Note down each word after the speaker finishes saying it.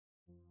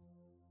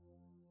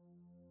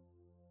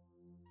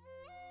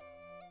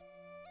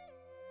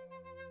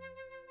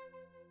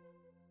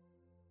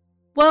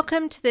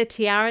Welcome to the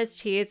Tiaras,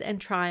 Tears and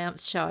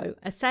Triumphs show,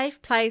 a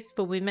safe place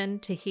for women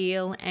to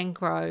heal and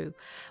grow,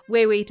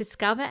 where we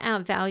discover our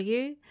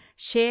value,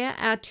 share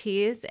our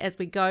tears as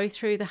we go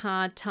through the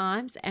hard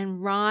times,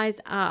 and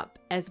rise up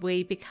as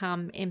we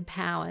become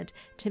empowered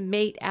to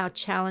meet our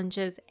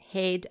challenges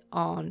head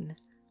on.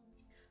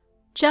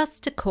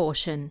 Just a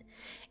caution,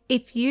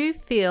 if you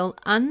feel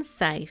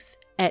unsafe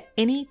at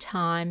any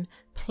time,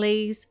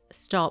 please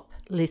stop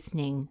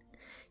listening.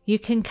 You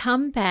can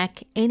come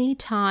back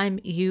anytime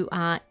you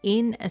are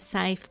in a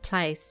safe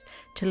place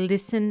to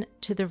listen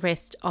to the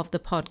rest of the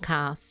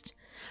podcast.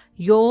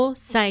 Your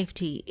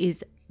safety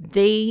is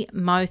the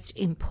most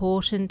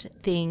important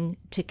thing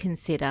to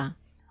consider.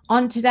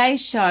 On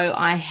today's show,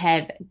 I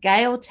have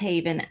Gail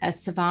Teven, a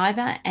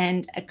survivor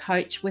and a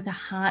coach with a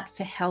heart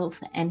for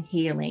health and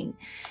healing.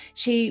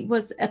 She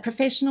was a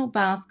professional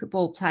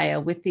basketball player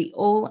with the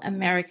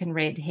All-American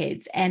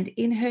Redheads, and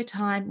in her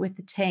time with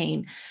the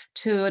team,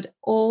 toured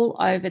all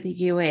over the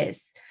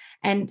US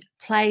and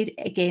played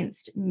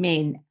against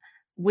men,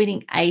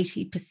 winning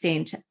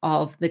 80%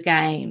 of the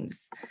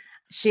games.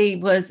 She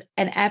was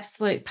an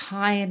absolute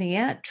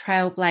pioneer,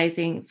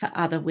 trailblazing for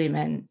other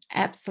women.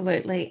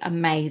 Absolutely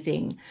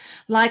amazing.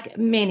 Like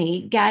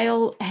many,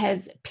 Gail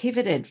has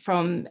pivoted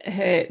from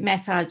her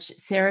massage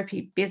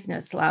therapy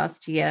business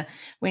last year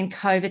when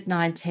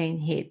COVID-19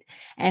 hit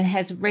and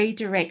has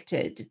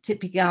redirected to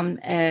become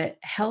a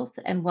health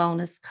and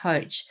wellness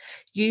coach,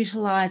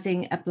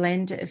 utilizing a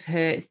blend of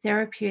her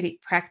therapeutic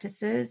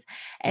practices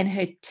and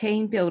her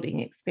team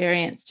building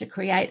experience to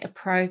create a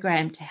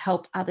program to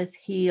help others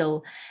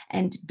heal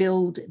and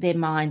build their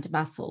mind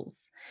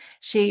muscles.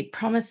 She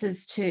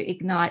promises to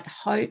ignite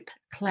hope,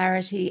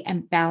 clarity,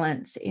 and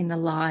balance in the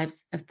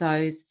lives of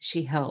those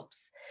she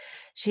helps.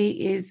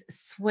 She is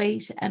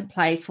sweet and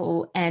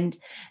playful and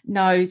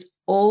knows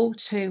all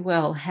too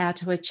well how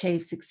to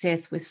achieve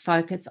success with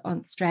focus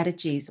on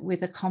strategies,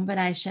 with a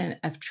combination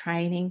of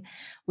training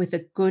with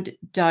a good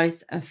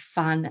dose of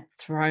fun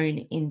thrown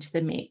into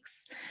the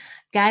mix.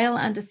 Gail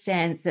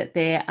understands that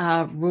there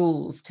are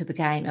rules to the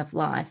game of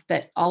life,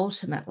 but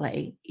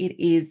ultimately it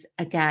is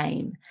a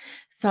game.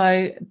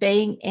 So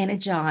being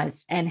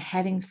energized and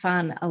having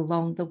fun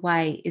along the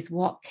way is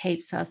what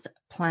keeps us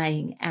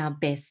playing our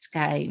best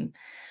game.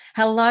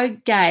 Hello,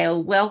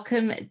 Gail.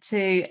 Welcome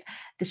to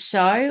the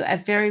show. A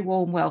very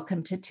warm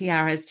welcome to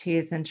Tiaras,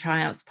 Tears and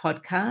Triumphs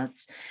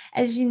podcast.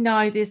 As you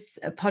know, this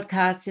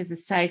podcast is a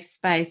safe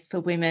space for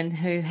women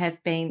who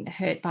have been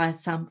hurt by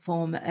some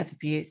form of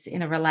abuse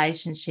in a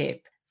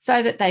relationship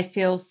so that they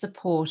feel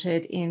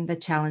supported in the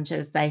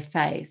challenges they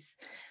face.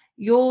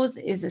 Yours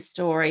is a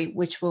story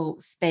which will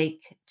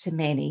speak to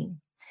many.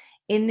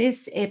 In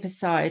this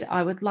episode,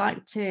 I would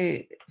like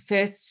to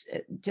first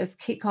just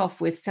kick off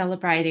with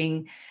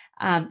celebrating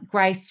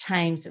Grace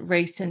Tame's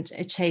recent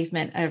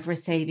achievement of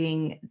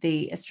receiving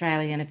the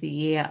Australian of the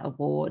Year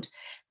award.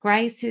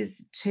 Grace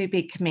is to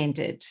be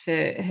commended for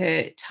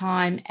her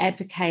time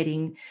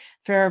advocating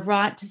for a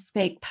right to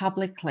speak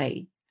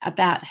publicly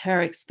about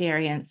her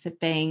experience of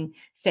being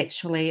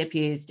sexually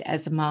abused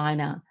as a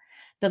minor.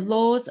 The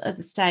laws of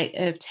the state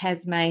of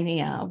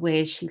Tasmania,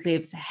 where she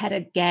lives, had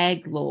a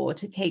gag law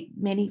to keep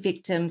many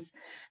victims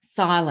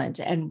silent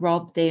and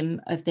rob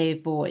them of their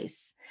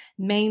voice.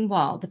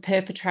 Meanwhile, the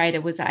perpetrator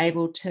was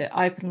able to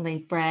openly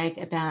brag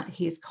about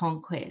his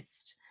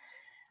conquest.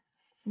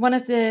 One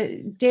of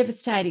the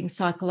devastating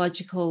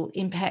psychological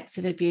impacts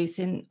of abuse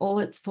in all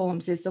its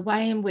forms is the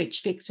way in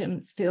which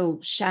victims feel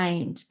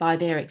shamed by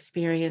their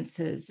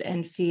experiences,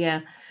 and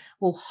fear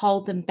will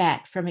hold them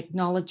back from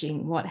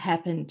acknowledging what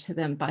happened to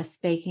them by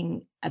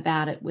speaking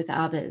about it with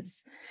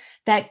others.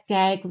 That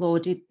gag law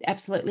did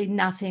absolutely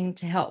nothing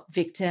to help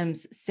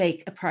victims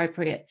seek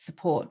appropriate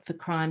support for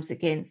crimes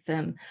against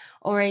them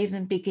or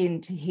even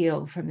begin to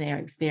heal from their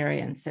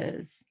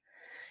experiences.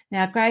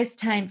 Now, Grace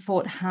Tame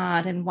fought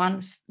hard and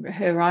won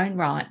her own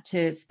right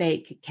to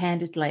speak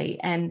candidly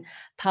and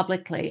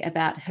publicly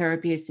about her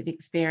abusive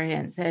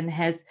experience, and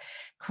has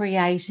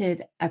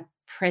created a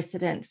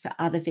precedent for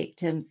other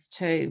victims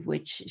too,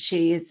 which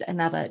she is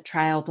another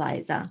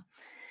trailblazer.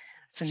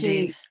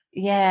 Indeed.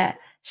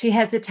 She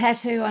has a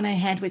tattoo on her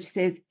hand which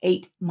says,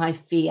 "Eat my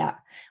fear,"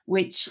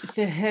 which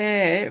for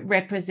her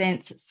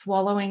represents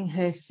swallowing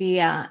her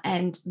fear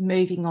and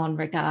moving on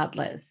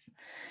regardless.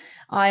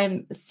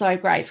 I'm so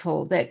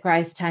grateful that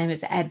Grace Tame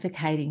is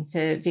advocating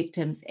for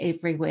victims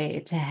everywhere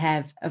to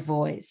have a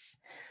voice.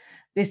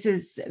 This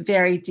is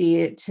very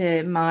dear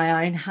to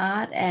my own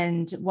heart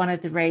and one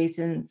of the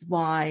reasons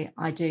why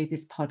I do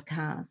this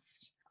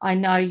podcast. I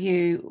know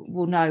you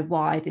will know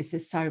why this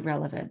is so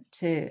relevant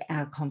to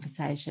our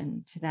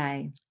conversation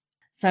today.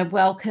 So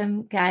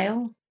welcome,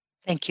 Gail.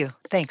 Thank you.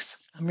 Thanks.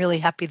 I'm really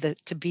happy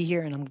to be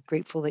here, and I'm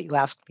grateful that you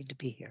asked me to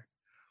be here.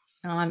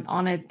 I'm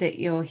honoured that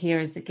you're here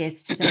as a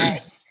guest today.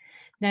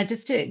 Now,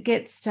 just to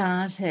get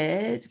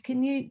started,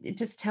 can you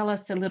just tell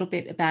us a little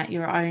bit about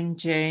your own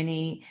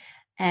journey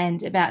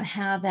and about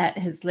how that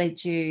has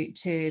led you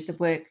to the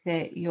work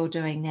that you're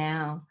doing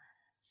now?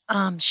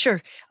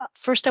 Sure.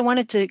 First, I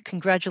wanted to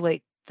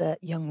congratulate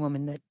that young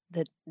woman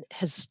that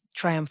has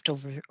triumphed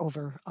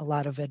over a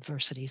lot of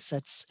adversities.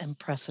 That's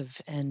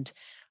impressive, and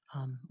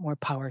more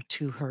power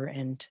to her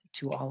and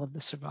to all of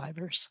the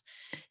survivors.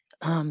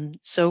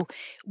 So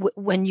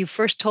when you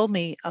first told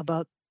me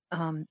about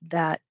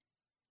that,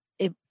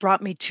 it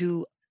brought me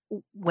to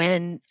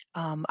when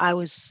I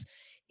was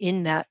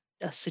in that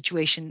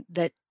situation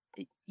that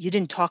you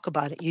didn't talk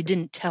about it, you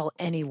didn't tell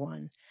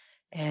anyone,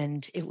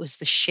 and it was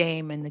the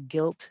shame and the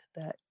guilt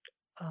that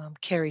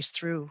carries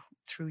through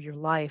your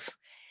life.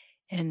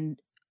 And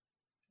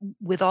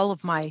with all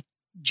of my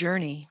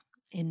journey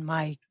in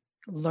my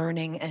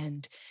learning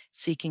and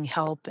seeking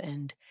help,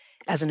 and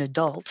as an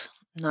adult,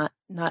 not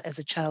as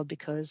a child,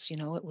 because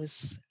it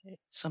was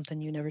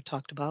something you never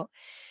talked about,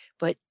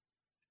 but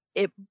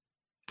it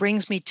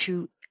brings me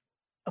to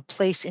a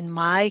place in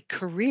my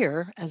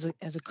career as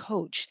a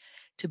coach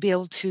to be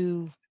able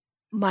to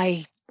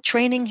my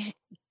training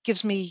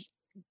gives me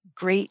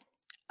great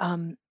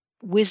um,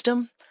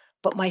 wisdom,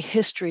 but my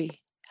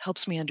history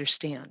helps me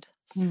understand.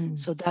 Mm.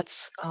 So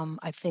that's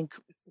I think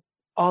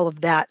all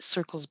of that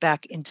circles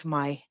back into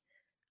my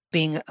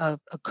being a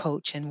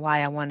coach and why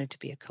I wanted to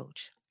be a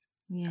coach.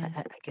 I, Yeah. I,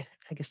 I guess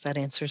I guess that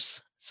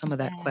answers some of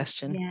that Yeah,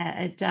 question. yeah,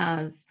 it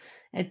does.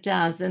 It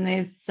does. And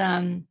there's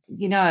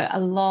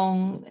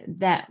along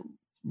that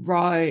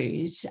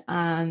road,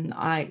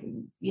 I,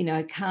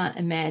 can't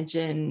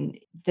imagine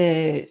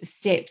the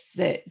steps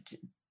that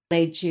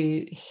led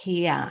you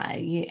here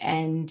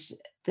and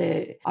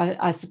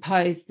I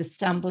suppose the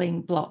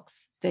stumbling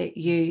blocks that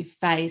you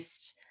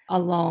faced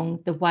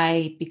along the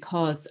way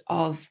because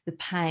of the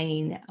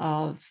pain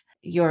of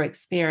your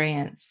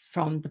experience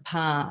from the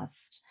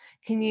past.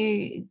 Can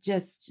you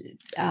just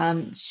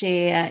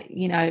share,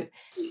 the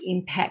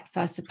impacts,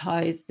 I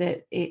suppose,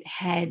 that it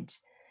had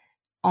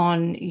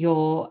on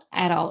your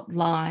adult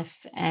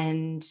life?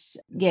 And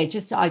yeah,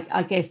 just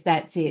I guess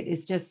that's it.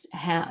 It's just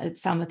how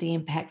some of the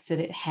impacts that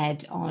it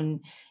had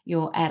on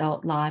your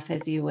adult life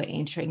as you were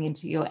entering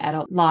into your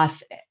adult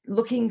life.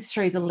 Looking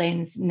through the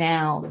lens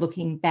now,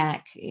 looking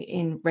back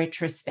in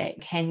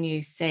retrospect, can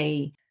you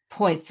see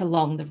points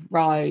along the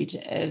road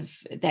of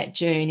that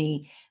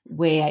journey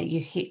where you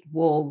hit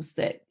walls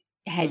that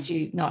had Mm.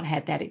 you not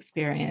had that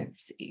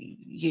experience,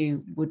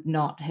 you would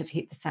not have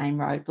hit the same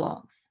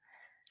roadblocks?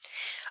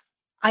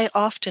 I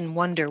often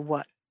wonder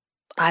what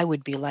I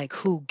would be like,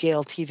 who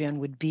Gail Tivian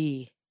would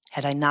be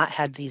had I not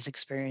had these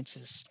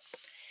experiences.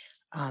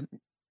 Um,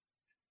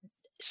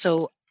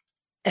 so,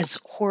 as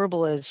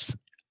horrible as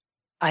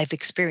I've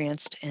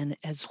experienced, and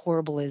as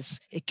horrible as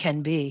it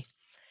can be,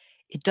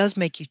 it does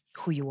make you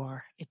who you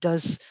are. It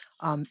does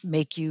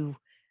make you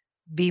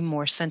be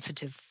more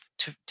sensitive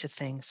to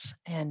things.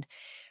 And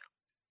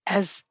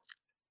as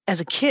as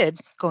a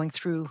kid, going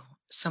through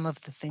some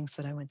of the things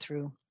that I went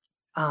through,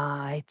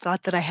 I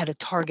thought that I had a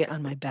target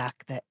on my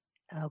back. That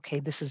okay,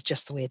 this is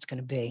just the way it's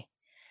going to be,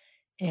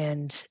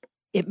 and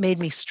it made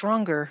me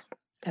stronger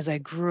as I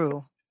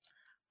grew.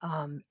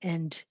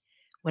 And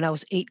when I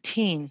was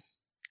 18,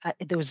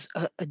 there was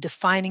a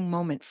defining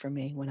moment for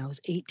me when I was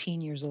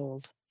 18 years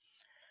old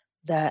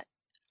that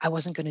I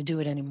wasn't going to do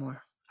it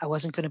anymore. I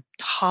wasn't going to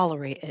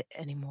tolerate it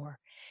anymore.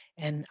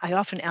 And I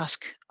often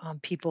ask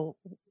people,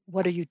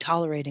 "What are you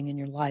tolerating in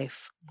your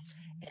life?"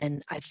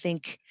 And I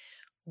think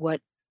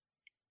what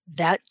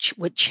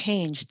what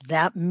changed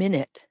that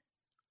minute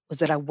was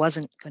that I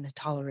wasn't going to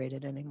tolerate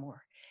it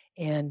anymore,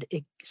 and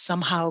it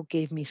somehow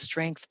gave me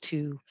strength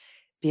to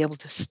be able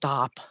to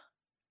stop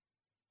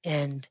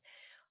and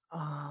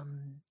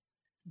um,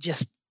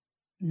 just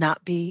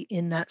not be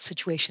in that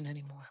situation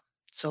anymore.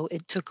 So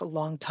it took a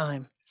long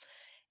time.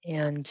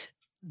 And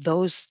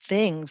those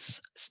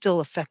things still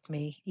affect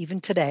me even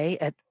today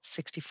at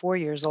 64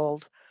 years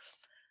old.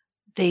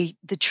 The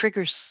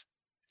triggers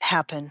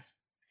happen,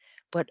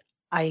 but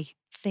I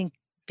think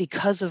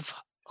because of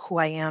who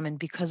I am and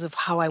because of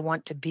how I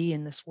want to be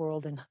in this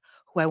world and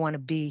who I want to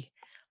be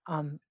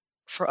um,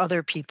 for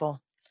other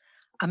people,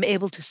 I'm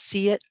able to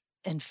see it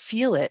and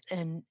feel it.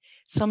 And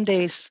some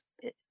days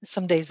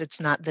it's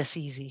not this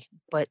easy,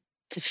 but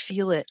to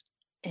feel it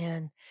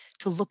and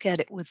to look at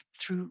it with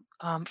through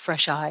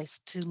fresh eyes,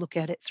 to look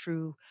at it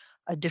through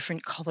a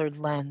different colored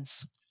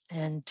lens,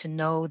 and to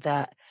know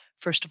that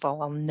first of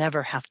all, I'll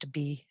never have to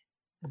be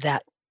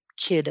that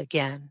kid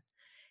again.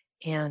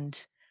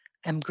 And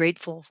I'm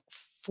grateful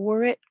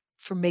for it,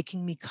 for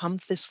making me come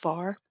this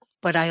far.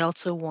 But I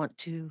also want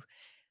to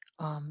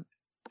um,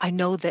 I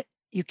know that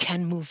you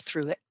can move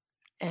through it,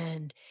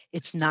 and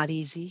it's not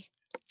easy,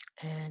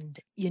 and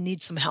you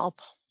need some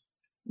help.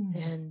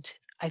 Mm. And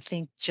I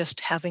think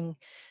just having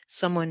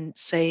someone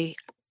say,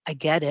 "I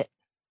get it,"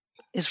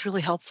 is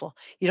really helpful.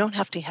 You don't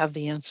have to have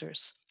the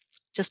answers.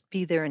 Just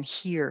be there and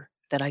hear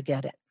that I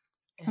get it.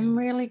 I'm And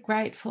really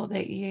grateful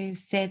that you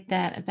said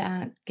that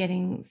about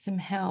getting some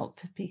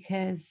help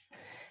because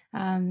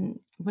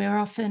we're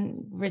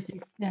often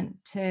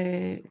resistant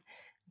to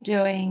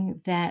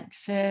doing that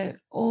for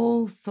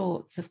all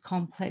sorts of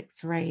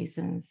complex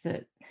reasons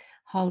that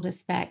hold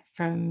us back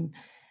from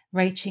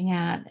reaching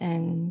out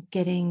and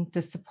getting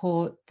the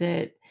support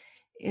that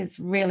is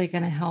really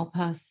going to help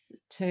us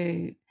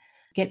to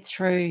get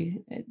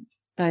through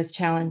those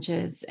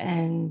challenges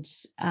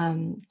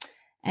um,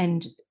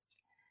 and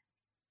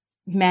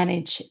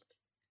manage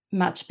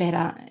much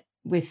better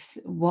with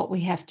what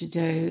we have to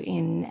do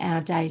in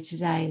our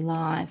day-to-day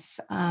life.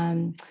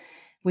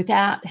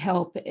 Without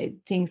help,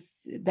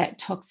 things that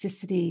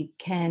toxicity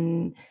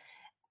can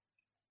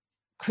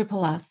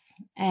cripple us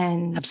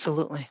and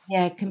Absolutely.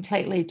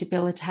 completely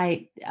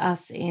debilitate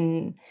us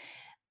in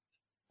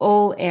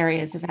all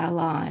areas of our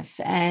life.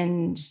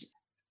 And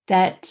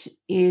that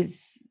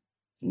is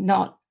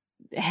not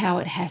how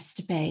it has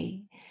to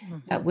be.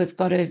 Mhm. But we've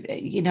got to,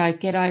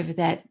 get over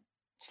that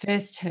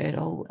first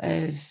hurdle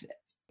of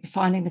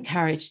finding the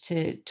courage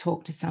to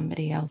talk to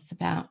somebody else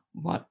about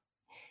what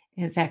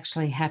has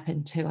actually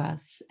happened to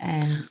us.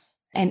 And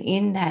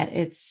in that,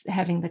 it's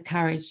having the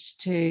courage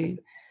to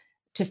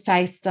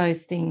face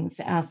those things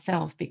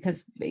ourselves,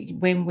 because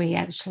when we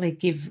actually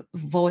give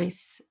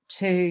voice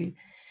to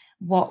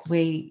what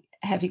we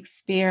have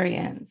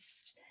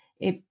experienced,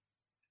 it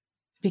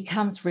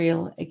becomes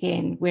real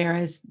again.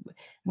 Whereas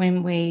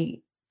when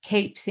we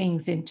keep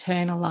things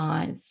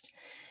internalized,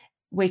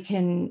 we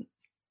can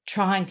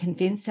try and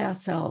convince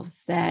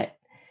ourselves that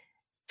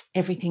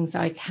everything's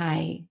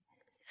okay,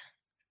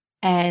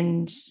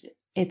 and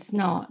it's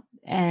not.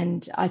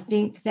 And I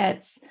think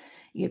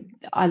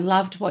I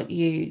loved what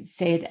you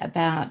said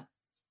about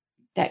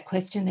that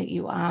question that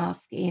you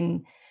ask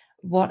in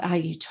what are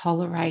you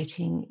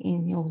tolerating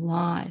in your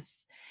life?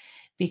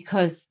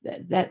 Because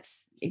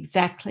that's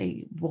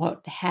exactly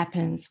what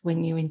happens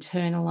when you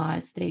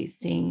internalize these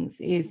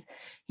things, is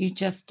you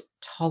just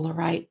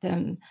tolerate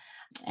them.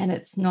 And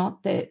it's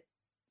not that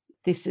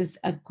this is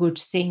a good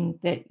thing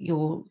that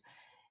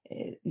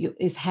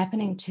is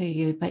happening to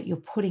you, but you're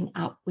putting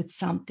up with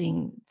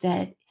something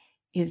that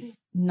is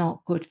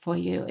not good for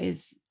you,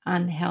 is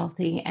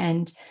unhealthy.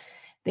 And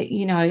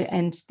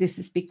and this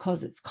is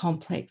because it's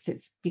complex.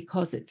 It's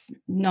because it's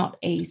not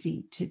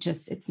easy to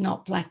it's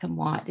not black and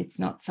white. It's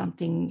not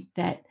something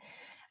that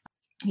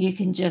you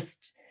can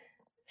just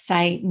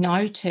say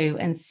no to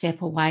and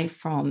step away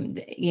from,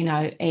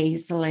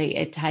 easily.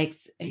 It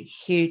takes a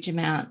huge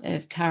amount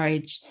of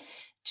courage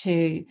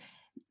to,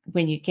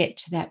 when you get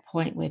to that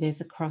point where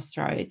there's a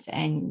crossroads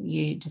and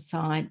you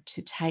decide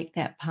to take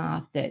that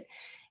path that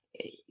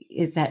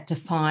is that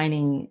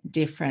defining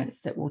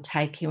difference that will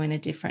take you in a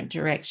different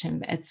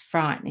direction. It's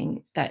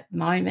frightening, that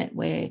moment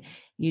where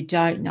you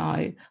don't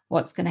know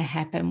what's going to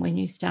happen when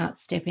you start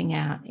stepping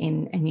out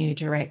in a new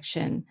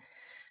direction.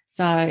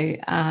 So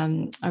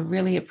I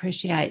really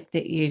appreciate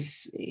that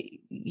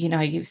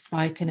you've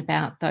spoken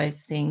about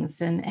those things.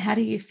 And how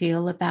do you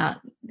feel about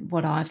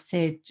what I've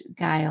said,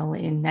 Gail,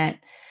 in that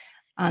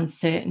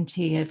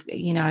uncertainty of,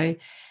 you don't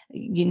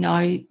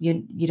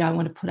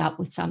want to put up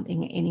with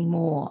something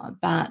anymore,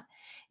 but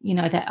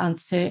that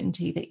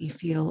uncertainty that you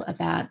feel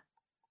about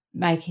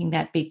making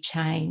that big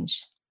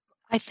change?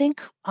 I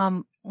think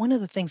one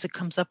of the things that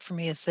comes up for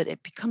me is that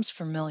it becomes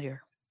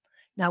familiar.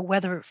 Now,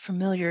 whether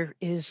familiar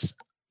is,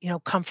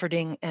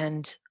 comforting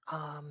and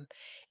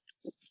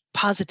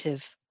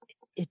positive,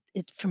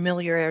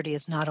 familiarity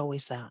is not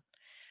always that.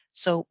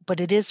 So, but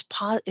it is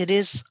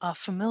a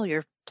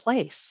familiar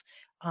place.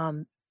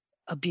 Um,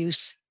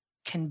 Abuse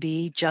can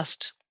be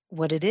just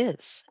what it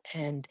is,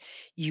 and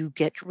you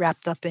get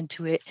wrapped up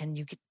into it,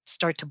 and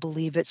start to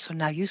believe it. So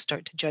now you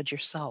start to judge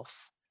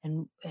yourself,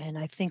 and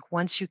I think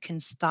once you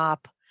can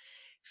stop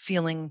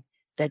feeling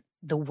that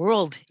the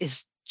world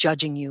is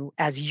judging you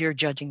as you're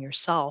judging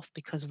yourself,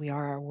 because we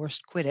are our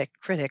worst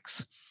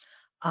critics.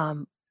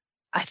 Um,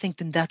 I think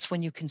then that's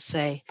when you can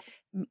say,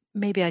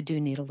 maybe I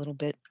do need a little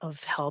bit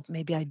of help.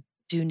 Maybe I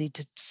do need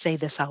to say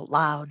this out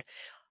loud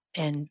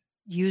and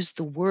use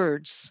the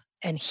words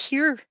and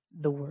hear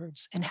the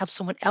words and have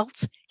someone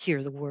else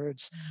hear the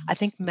words, I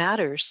think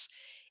matters.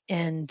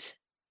 And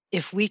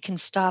if we can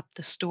stop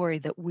the story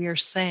that we're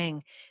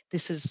saying,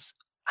 this is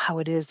how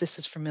it is, this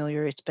is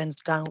familiar, it's been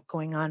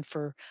going on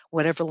for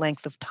whatever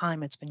length of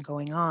time it's been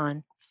going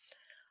on,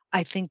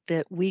 I think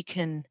that we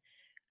can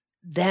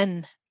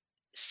then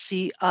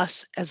see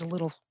us as a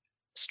little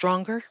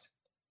stronger,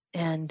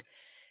 and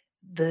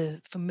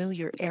the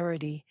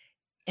familiarity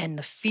and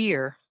the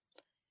fear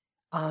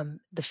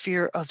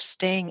of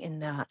staying in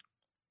that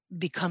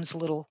becomes a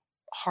little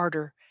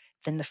harder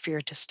than the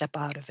fear to step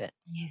out of it.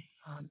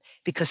 Yes.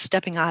 Because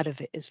stepping out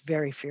of it is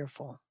very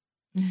fearful.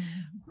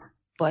 Mhm.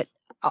 But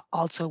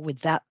also with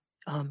that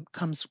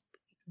comes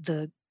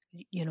the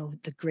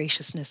the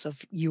graciousness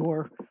of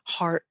your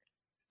heart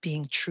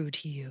being true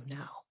to you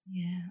now.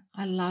 Yeah,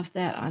 I love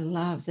that. I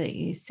love that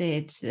you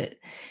said that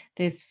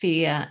there's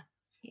fear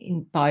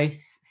in both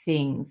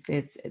things.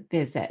 There's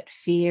that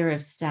fear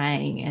of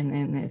staying, and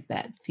then there's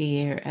that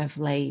fear of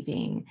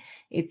leaving.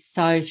 It's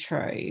so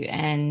true.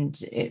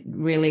 And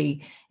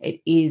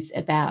it is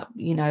about,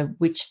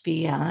 which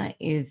fear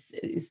is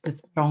the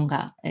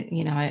stronger,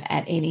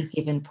 at any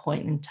given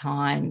point in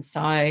time.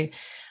 So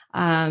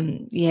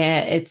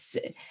there's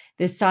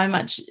so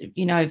much,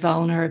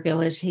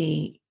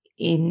 vulnerability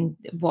in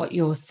what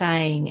you're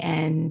saying.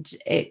 And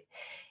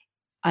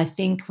I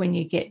think when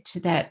you get to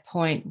that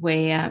point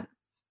where,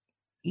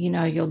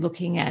 you're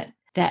looking at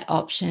that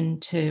option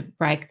to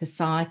break the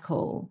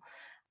cycle,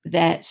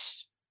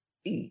 that's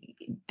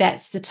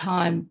the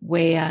time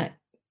where,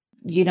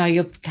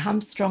 you've become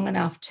strong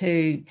enough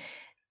to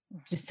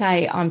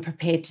say, I'm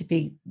prepared to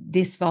be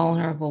this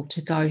vulnerable,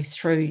 to go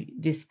through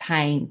this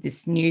pain,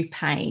 this new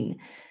pain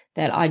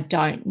that I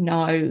don't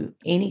know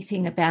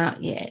anything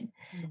about yet,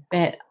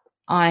 but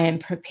I am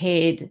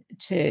prepared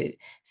to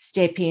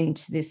step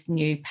into this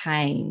new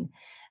pain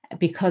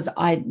because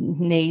I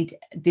need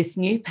this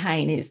new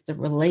pain is the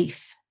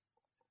relief,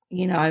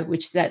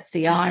 which that's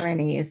the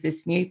irony, is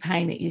this new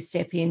pain that you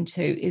step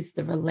into is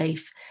the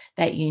relief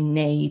that you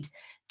need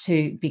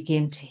to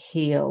begin to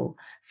heal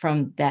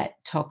from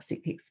that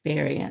toxic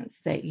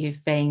experience that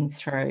you've been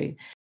through.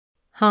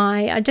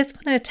 Hi, I just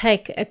want to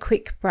take a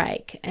quick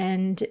break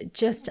and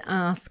just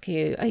ask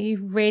you, are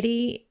you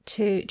ready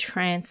to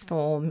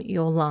transform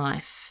your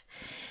life?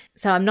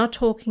 So I'm not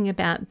talking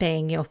about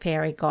being your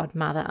fairy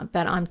godmother,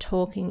 but I'm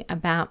talking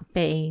about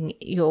being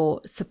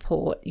your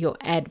support, your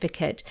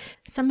advocate,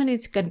 someone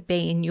who's going to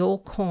be in your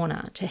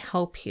corner to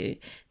help you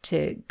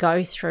to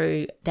go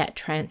through that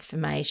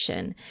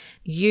transformation.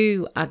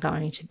 You are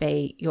going to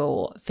be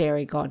your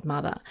fairy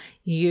godmother.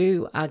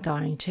 You are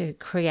going to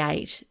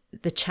create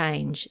the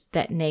change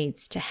that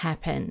needs to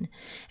happen.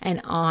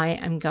 And I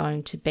am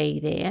going to be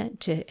there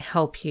to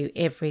help you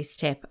every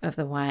step of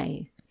the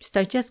way.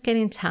 So just get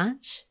in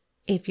touch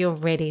if you're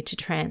ready to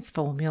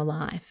transform your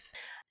life.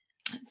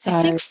 So,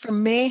 I think for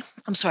me,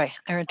 I'm sorry,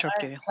 I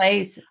interrupted you.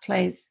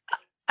 Please.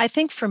 I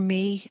think for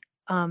me,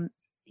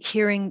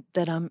 hearing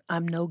that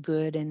I'm no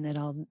good and that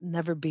I'll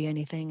never be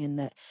anything and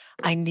that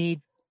I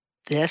need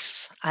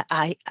this,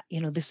 I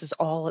this is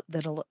all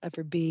that I'll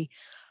ever be,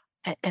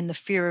 and the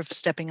fear of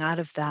stepping out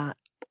of that,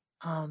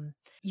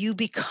 you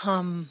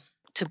become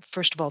to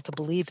first of all to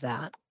believe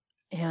that,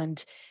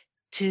 and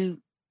to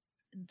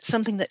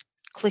something that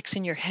clicks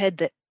in your head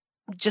that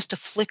just a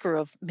flicker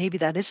of maybe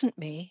that isn't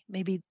me,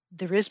 maybe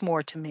there is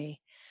more to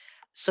me.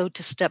 So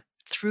to step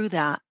through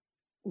that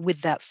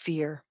with that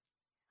fear,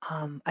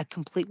 I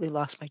completely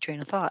lost my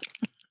train of thought.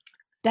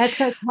 That's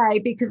okay,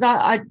 because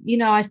I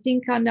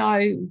think I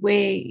know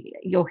where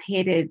you're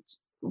headed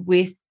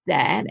with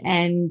that,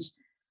 and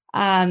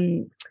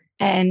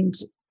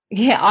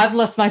yeah, I've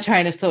lost my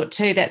train of thought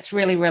too. That's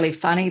really, really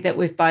funny that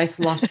we've both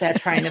lost our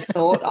train of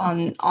thought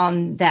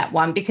on that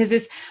one,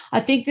 because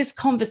I think this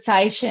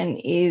conversation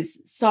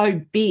is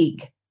so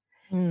big.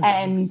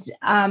 And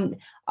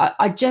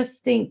I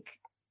just think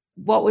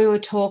what we were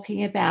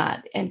talking about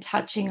and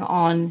touching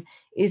on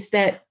is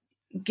that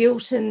the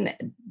guilt and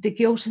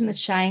the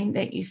shame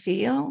that you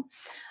feel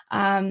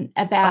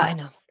about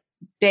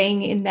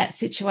being in that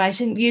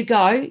situation. You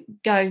go.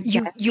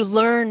 You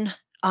learn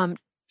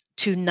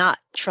to not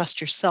trust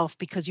yourself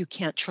because you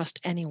can't trust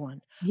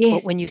anyone. Yes.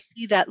 But when you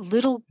see that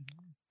little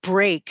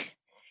break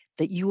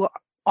that you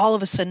all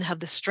of a sudden have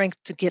the strength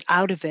to get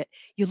out of it,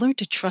 you learn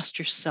to trust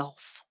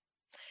yourself.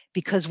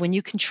 Because when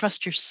you can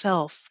trust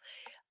yourself,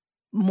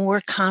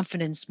 more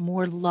confidence,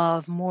 more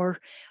love, more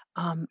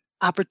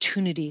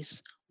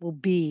opportunities will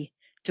be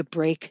to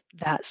break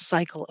that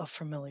cycle of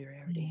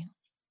familiarity.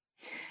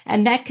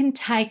 And that can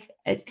take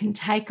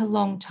a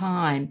long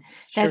time.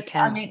 Sure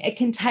can. I mean, it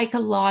can take a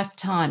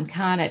lifetime,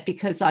 can't it?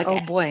 Because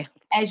oh boy,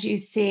 as you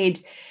said,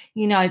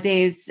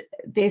 there's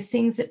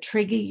things that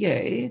trigger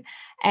you,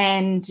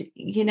 and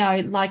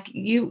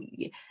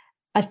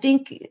I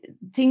think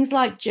things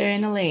like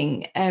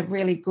journaling are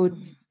really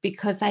good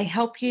because they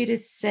help you to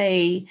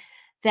see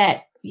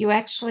that you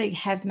actually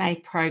have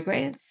made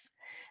progress.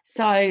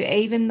 So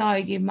even though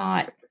you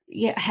might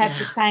have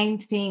the same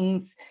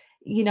things,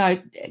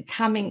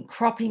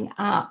 cropping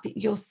up,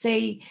 you'll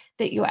see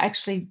that you're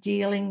actually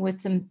dealing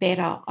with them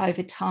better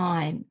over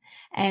time,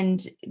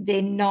 and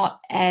they're not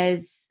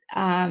as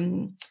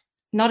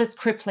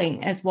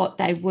crippling as what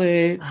they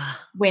were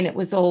when it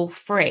was all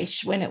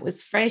fresh. When it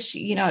was fresh,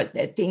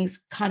 things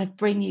kind of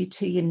bring you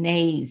to your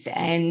knees,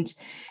 and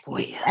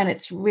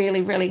it's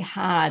really, really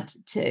hard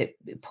to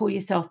pull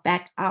yourself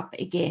back up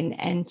again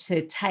and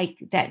to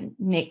take that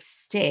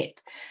next step.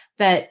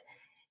 But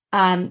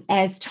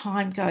as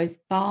time goes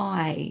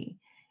by,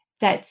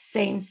 that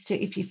seems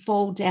to, if you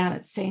fall down,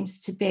 it seems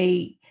to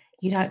be,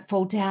 you don't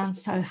fall down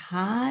so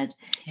hard.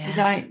 Yeah. You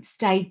don't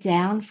stay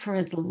down for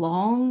as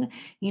long.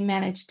 You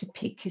manage to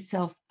pick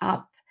yourself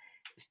up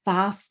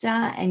faster,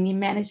 and you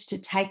manage to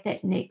take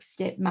that next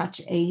step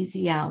much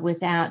easier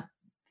without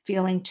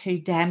feeling too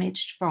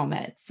damaged from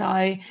it.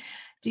 So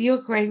do you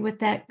agree with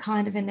that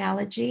kind of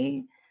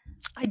analogy?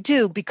 I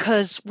do,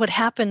 because what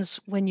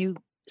happens when you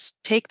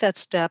take that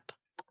step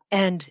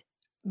and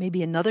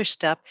maybe another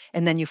step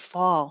and then you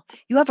fall,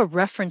 you have a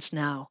reference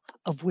now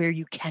of where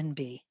you can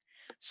be.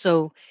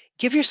 So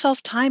give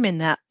yourself time in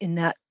that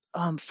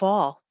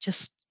fall.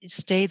 Just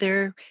stay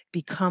there,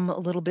 become a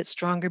little bit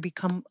stronger,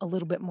 become a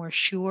little bit more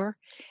sure,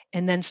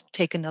 and then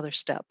take another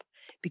step,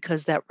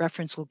 because that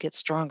reference will get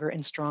stronger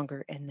and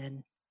stronger, and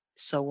then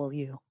so will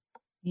you.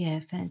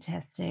 Yeah,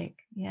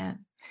 fantastic. Yeah.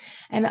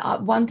 And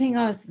one thing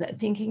I was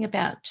thinking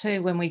about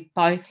too when we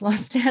both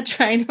lost our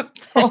train of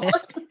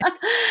thought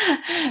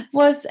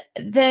was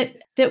that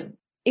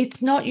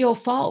it's not your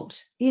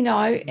fault. You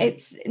know,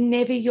 it's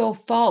never your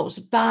fault.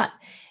 But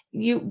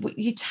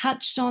you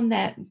touched on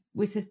that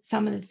with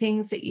some of the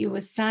things that you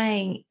were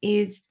saying,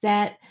 is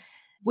that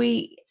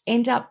we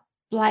end up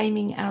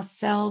blaming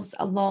ourselves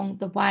along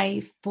the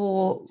way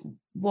for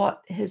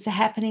what is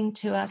happening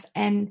to us,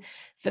 and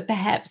for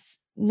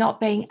perhaps not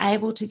being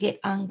able to get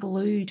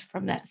unglued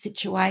from that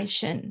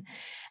situation.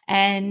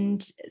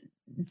 And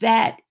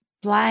that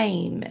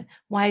blame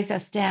weighs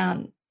us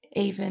down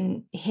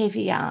even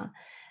heavier,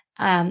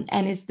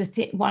 and is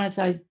one of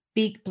those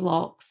big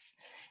blocks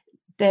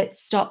that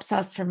stops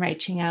us from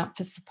reaching out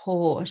for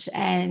support.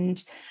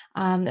 And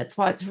that's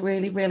why it's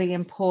really, really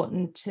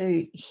important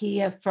to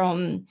hear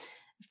from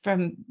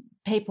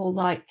people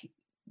like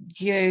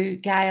you,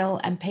 Gail,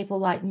 and people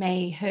like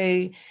me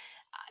who,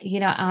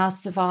 are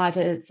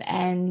survivors,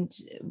 and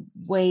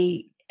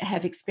we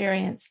have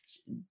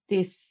experienced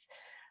this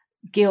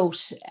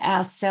guilt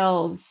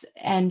ourselves,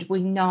 and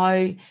we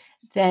know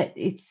that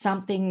it's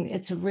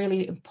a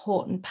really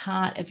important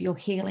part of your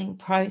healing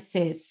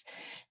process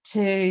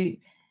to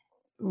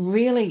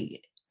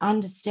really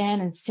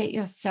understand and set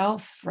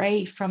yourself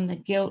free from the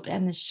guilt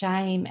and the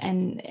shame,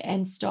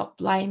 and stop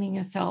blaming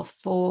yourself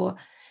for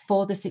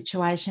the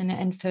situation,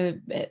 and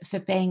for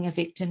being a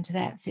victim to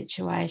that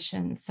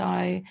situation.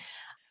 So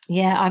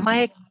yeah,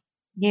 My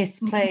yes,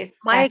 please.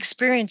 my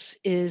experience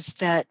is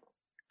that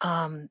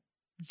um,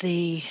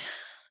 the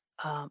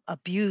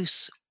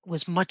abuse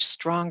was much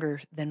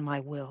stronger than my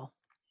will,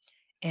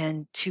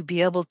 and to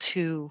be able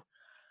to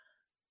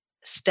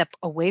step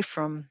away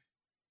from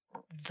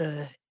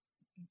the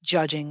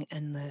judging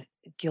and the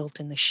guilt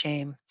and the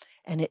shame,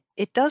 and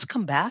it does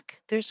come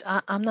back.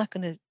 I'm not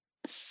going to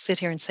sit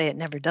here and say it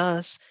never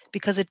does,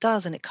 because it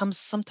does, and it comes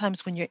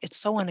sometimes when it's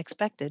so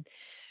unexpected.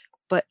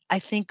 But I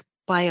think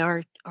by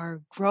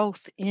our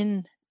growth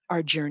in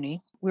our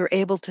journey, we're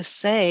able to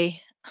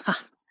say,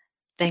 "Huh,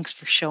 thanks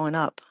for showing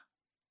up.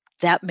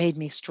 That made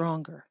me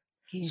stronger.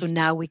 So Yes.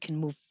 now we can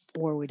move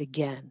forward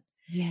again."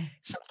 Yeah.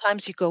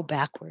 Sometimes you go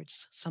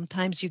backwards.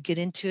 Sometimes you get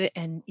into it,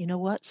 and you know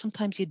what?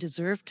 Sometimes you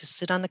deserve to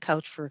sit on the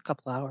couch for a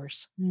couple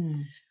hours.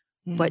 Mm.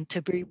 Mm. But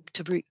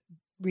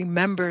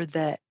remember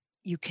that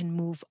you can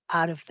move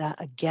out of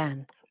that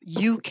again.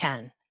 You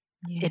can.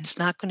 Yeah. It's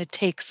not going to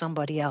take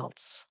somebody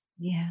else.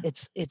 Yeah.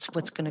 It's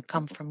what's going to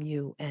come from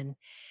you, and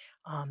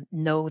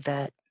know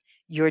that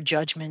your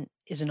judgment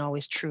isn't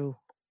always true.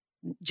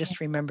 Yeah. Just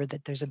remember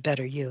that there's a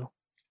better you.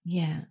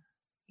 Yeah.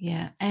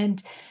 Yeah.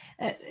 And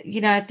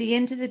at the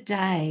end of the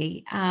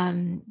day,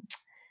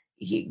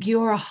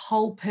 you're a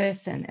whole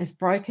person. As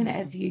broken Mhm.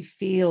 as you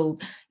feel,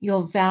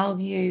 your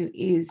value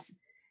is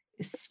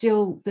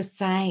still the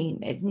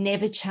same. It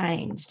never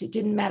changed. It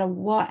didn't matter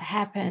what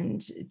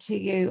happened to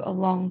you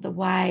along the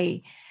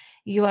way.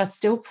 You are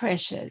still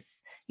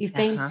precious. You've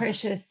been Uh-huh.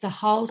 precious the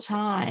whole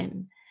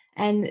time.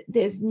 And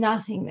there's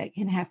nothing that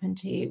can happen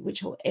to you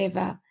which will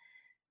ever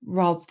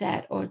rob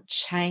that or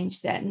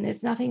change that. And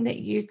there's nothing that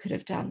you could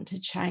have done to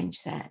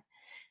change that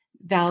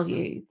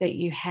value that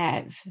you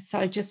have.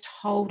 So just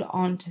hold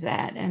on to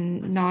that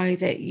and know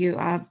that you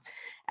are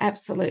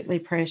absolutely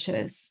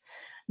precious.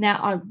 Now,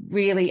 I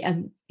really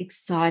am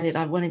excited.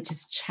 I want to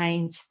just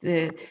change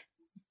the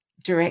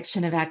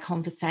direction of our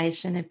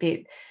conversation a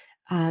bit,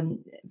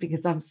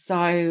 because I'm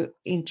so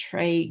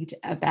intrigued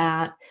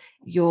about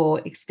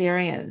your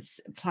experience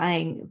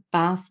playing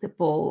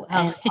basketball,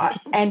 Oh,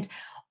 and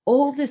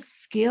all the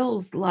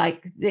skills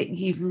like that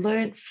you've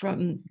learned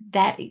from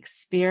that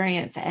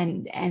experience,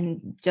 and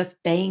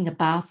just being a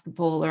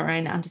basketballer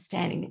and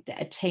understanding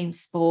team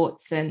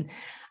sports, and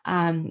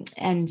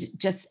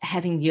just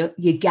having your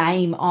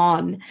game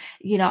on.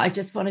 I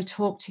just want to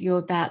talk to you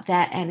about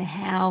that, and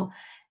how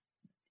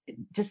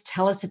just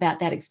tell us about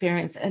that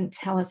experience, and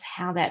tell us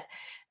how that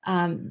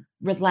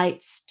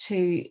relates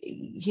to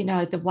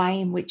the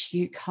way in which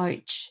you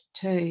coach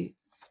too.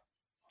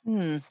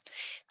 hmm,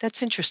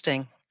 that's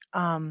interesting.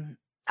 Um,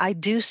 I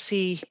do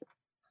see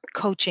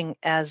coaching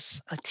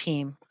as a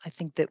team. I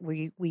think that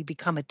we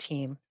become a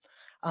team,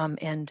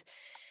 and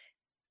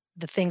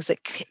the things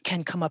that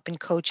can come up in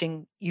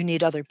coaching, you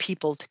need other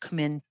people to come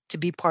in to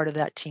be part of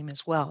that team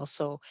as well.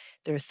 So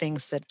there are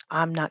things that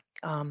I'm not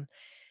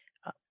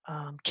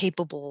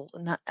capable,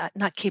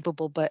 not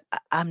capable, but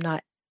I'm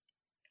not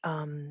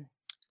um,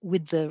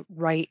 with the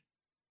right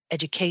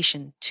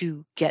education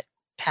to get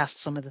past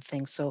some of the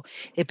things. So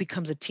it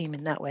becomes a team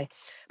in that way.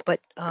 But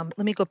let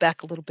me go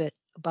back a little bit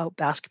about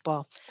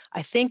basketball.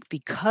 I think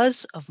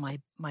because of my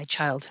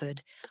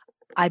childhood,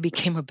 I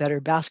became a better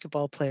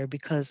basketball player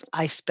because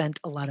I spent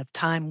a lot of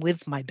time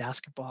with my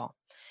basketball.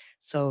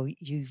 So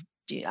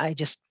I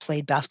just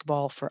played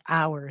basketball for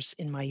hours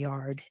in my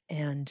yard,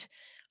 and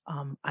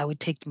I would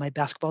take my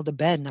basketball to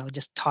bed and I would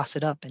just toss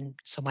it up, and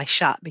so my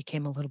shot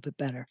became a little bit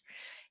better.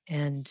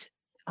 And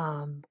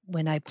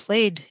when I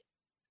played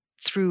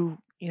through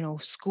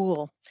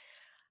school,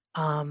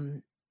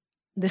 um,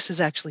 this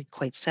is actually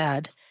quite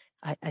sad.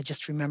 I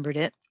just remembered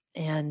it.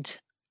 And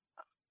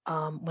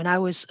when I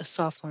was a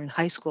sophomore in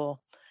high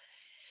school,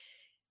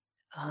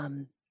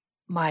 um,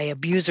 my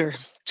abuser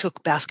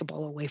took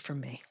basketball away from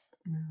me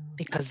Mm.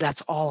 because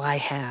that's all I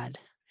had.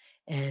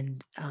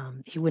 And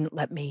he wouldn't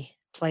let me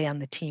play on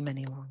the team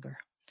any longer.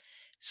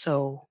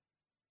 So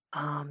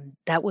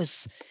that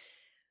was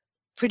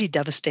pretty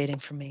devastating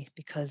for me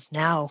because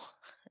now,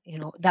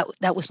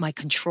 that was my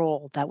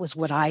control. That was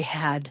what I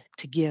had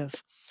to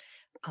give.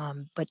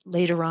 But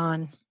later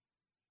on,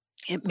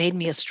 it made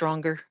me a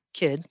stronger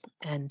kid,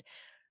 and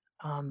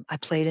I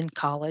played in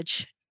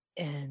college,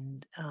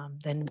 and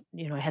then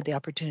I had the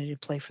opportunity to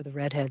play for the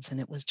Redheads, and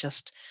it was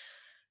just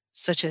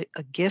such a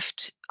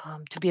gift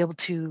to be able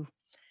to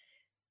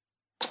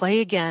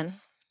play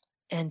again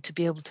and to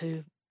be able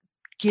to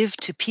give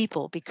to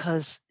people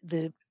because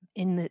the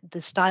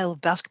style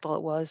of basketball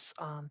it was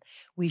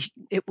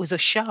it was a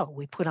show.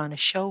 We put on a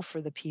show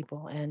for the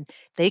people, and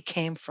they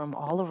came from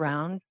all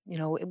around.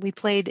 We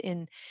played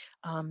in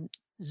um,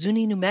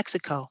 Zuni, New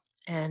Mexico,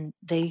 and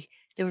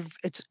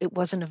it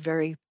wasn't a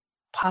very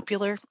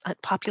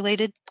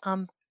populated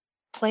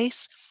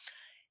place,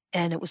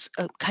 and it was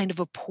a kind of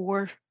a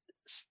poor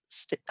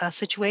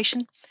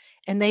situation,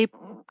 and they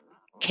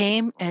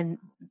came and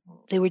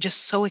they were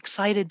just so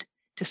excited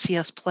to see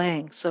us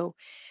playing. So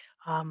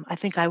I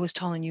think I was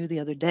telling you the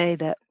other day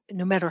that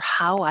no matter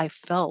how I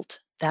felt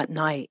that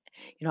night,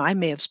 I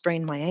may have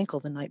sprained my ankle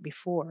the night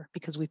before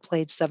because we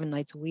played 7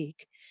 nights a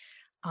week.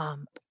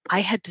 Um,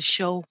 I had to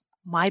show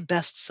my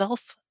best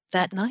self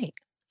that night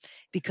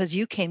because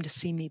you came to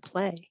see me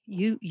play.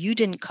 You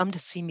didn't come to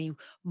see me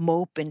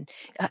mope. And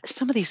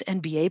some of these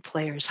NBA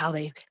players, how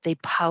they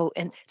pout,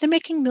 and they're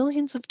making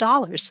millions of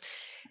dollars.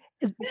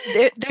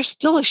 They're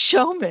still a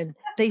showman.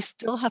 They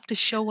still have to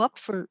show up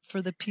for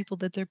the people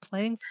that they're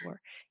playing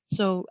for.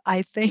 So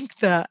I think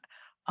that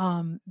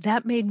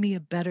that made me a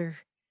better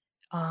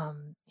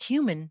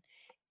human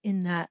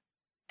in that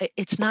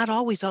it's not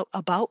always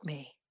about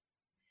me.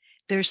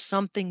 There's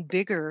something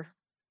bigger,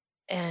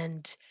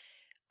 and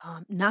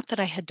not that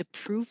I had to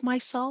prove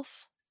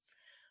myself,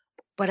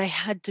 but I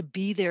had to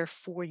be there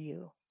for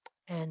you,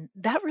 and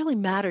that really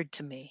mattered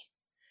to me.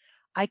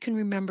 I can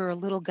remember a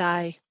little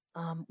guy.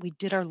 We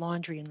did our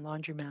laundry in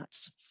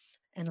laundromats,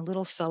 and a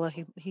little fella,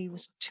 he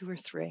was 2 or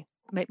 3,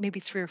 maybe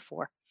 3 or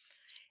 4,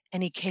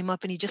 and he came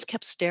up and he just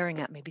kept staring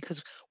at me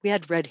because we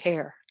had red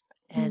hair,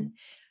 and Mm.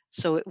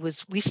 so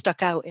we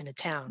stuck out in a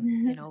town,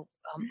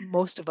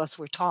 most of us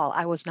were tall.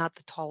 I was not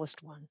the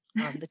tallest one.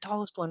 The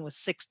tallest one was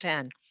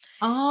 6'10".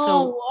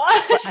 So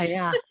Oh,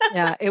 yeah, what?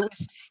 yeah, it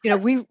was,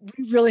 we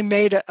really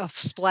made a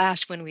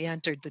splash when we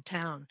entered the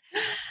town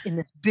in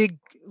this big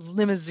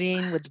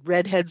limousine with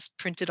redheads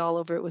printed all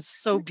over. It was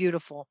so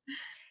beautiful.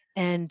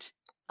 And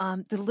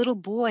the little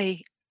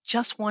boy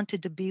just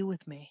wanted to be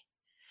with me.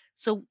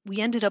 So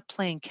we ended up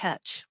playing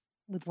catch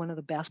with one of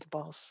the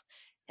basketballs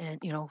and,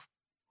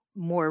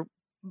 more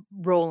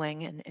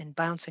rolling and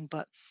bouncing.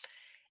 But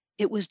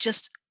it was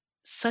just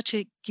such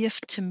a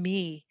gift to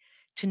me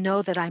to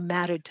know that I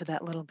mattered to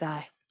that little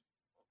guy.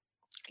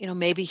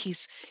 Maybe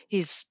he's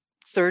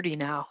 30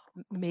 now.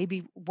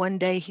 Maybe one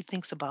day he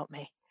thinks about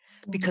me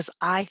Mm. because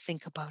I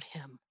think about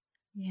him.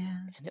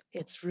 Yeah. And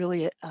it's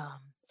really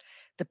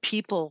the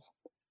people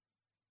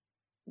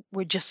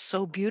were just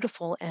so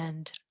beautiful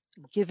and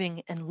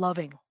giving and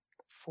loving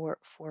for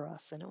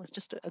us, and it was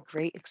just a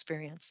great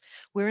experience.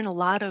 We're in a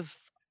lot of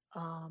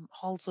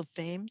hall of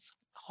fames.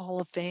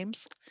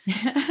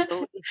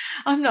 So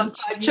I'm not each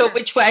quite sure year,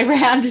 which way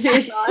round it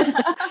is on.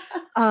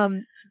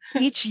 um,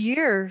 each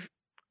year,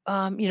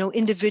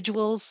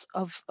 individuals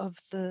of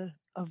the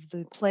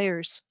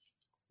players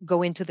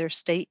go into their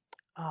state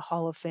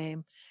hall of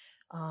fame.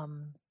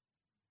 Um,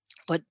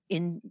 But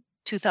in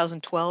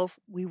 2012,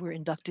 we were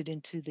inducted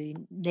into the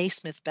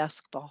Naismith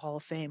Basketball Hall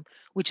of Fame,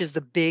 which is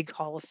the big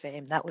Hall of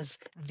Fame. That was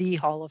the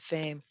Hall of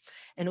Fame.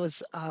 And it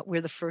was,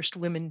 we're the first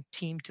women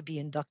team to be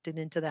inducted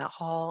into that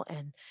hall.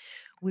 And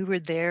we were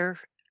there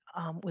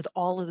with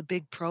all of the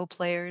big pro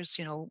players,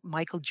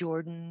 Michael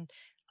Jordan,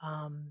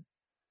 um,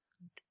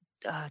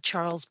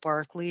 Charles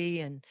Barkley,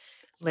 and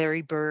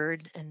Larry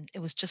Bird. And it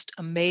was just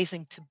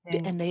amazing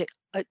Yeah. and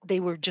they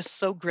were just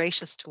so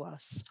gracious to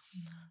us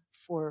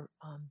for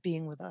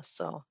being with us.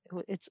 So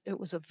it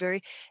was a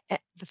very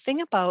the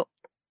thing about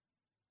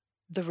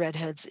the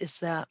Redheads is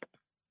that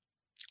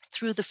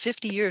through the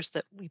 50 years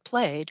that we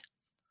played,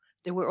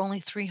 there were only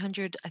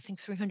 300, I think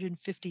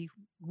 350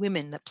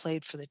 women that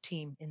played for the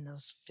team in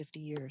those 50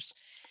 years.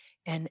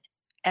 And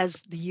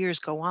as the years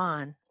go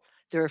on,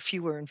 there are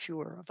fewer and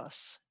fewer of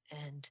us.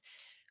 And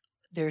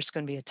there's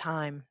going to be a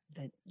time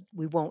that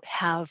we won't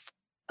have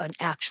an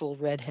actual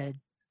redhead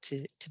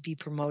to be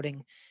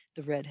promoting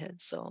the redhead.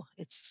 So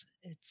it's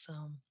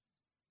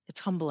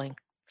humbling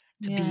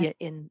to Yeah. be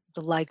in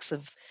the likes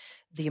of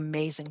the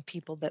amazing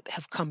people that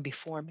have come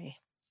before me,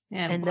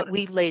 Yeah. and that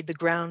we laid the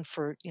ground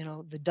for,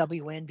 the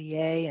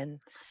WNBA and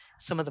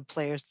some of the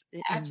players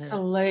in the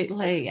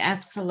Absolutely, Olympics.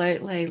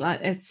 absolutely.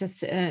 Like it's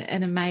just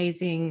an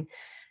amazing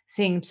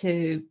thing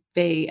to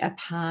be a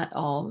part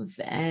of.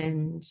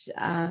 And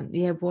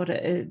what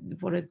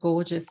a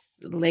gorgeous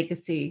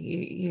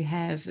legacy you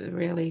have, a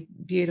really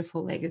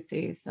beautiful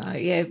legacy. So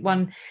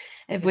one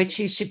of which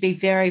you should be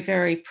very,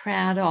 very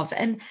proud of.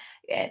 And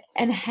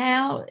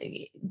how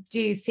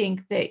do you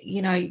think that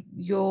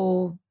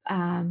your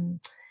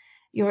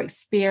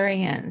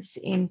experience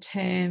in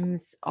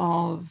terms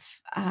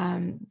of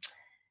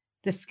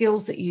the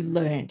skills that you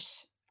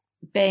learnt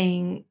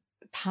being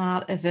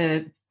part of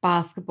a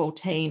basketball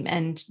team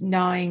and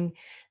knowing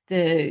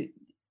the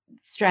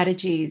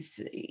strategies,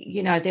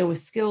 there were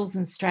skills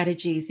and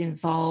strategies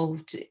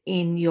involved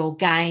in your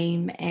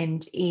game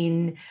and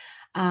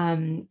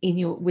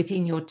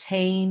within your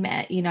team,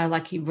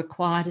 like you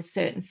required a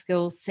certain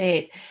skill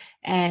set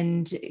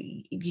and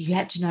you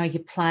had to know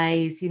your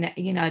plays,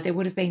 there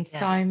would have been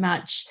so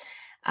much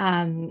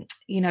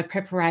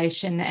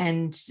preparation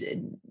and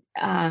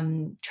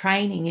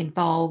training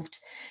involved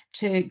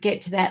to get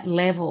to that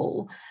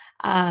level.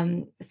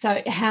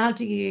 So how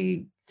do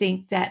you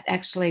think that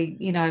actually,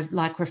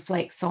 like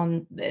reflects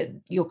on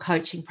your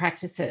coaching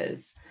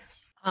practices?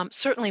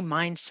 Certainly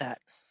mindset.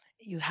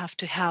 You have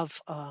to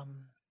have a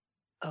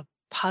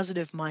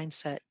positive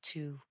mindset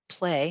to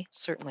play,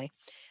 certainly.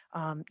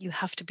 You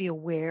have to be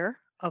aware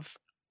of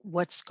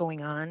what's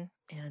going on,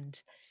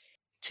 and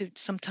to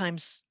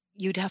sometimes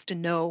you'd have to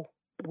know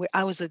where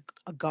I was a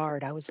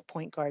guard, I was a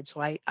point guard,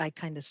 so I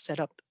kind of set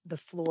up the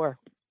floor,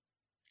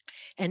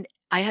 and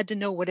I had to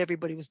know what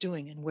everybody was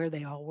doing and where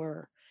they all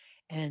were.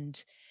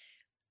 And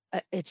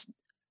it's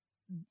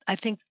I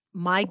think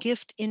my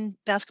gift in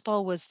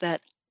basketball was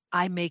that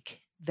I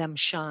make them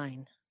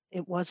shine.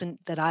 It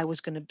wasn't that I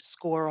was going to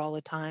score all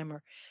the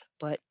time,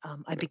 but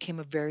I became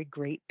a very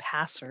great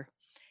passer.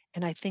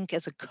 And I think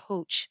as a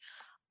coach,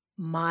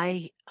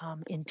 my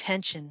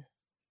intention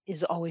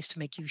is always to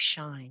make you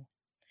shine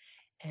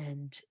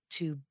and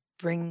to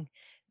bring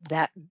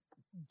that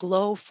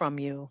glow from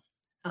you,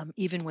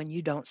 even when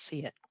you don't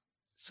see it.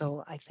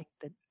 So I think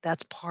that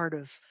that's part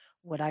of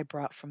what I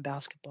brought from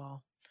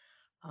basketball.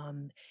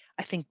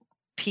 I think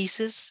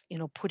pieces,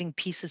 putting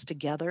pieces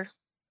together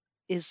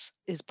is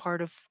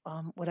part of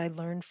what I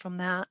learned from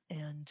that.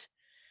 And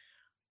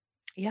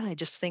I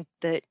just think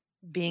that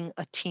being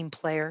a team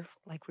player,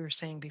 like we were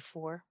saying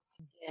before,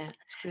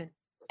 it's good.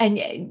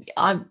 And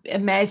I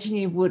imagine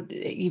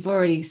you've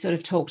already sort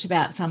of talked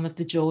about some of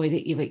the joy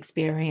that you've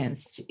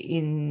experienced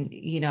in,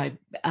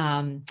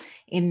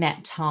 in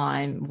that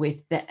time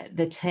with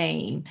the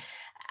team.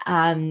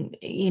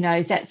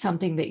 Is that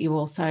something that you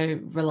also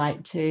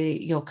relate to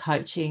your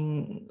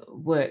coaching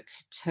work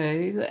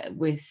too,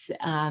 with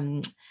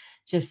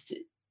just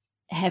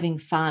having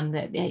fun,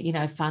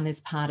 that, fun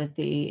is part of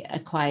the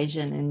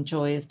equation and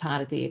joy is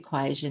part of the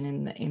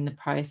equation in the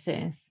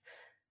process?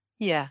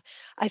 Yeah,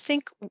 I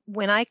think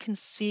when I can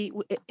see,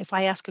 if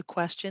I ask a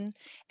question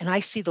and I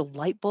see the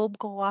light bulb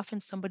go off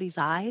in somebody's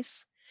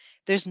eyes,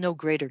 there's no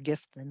greater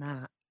gift than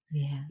that.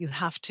 Yeah. You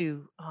have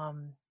to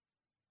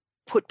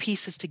put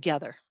pieces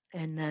together,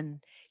 and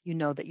then you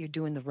know that you're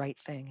doing the right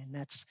thing. And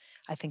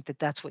I think that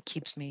that's what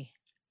keeps me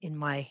in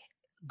my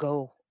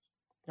go.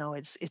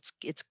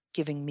 It's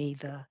giving me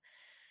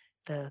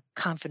the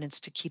confidence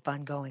to keep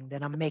on going,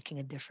 that I'm making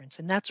a difference.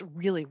 And that's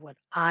really what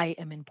I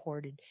am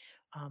imported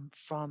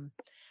from.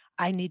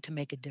 I need to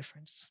make a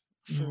difference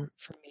Yeah.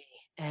 for me.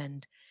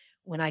 And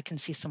when I can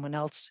see someone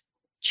else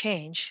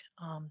change,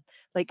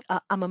 like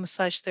I'm a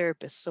massage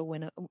therapist. So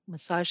when a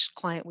massage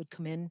client would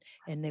come in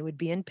and they would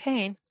be in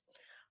pain,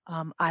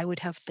 I would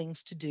have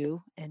things to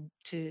do and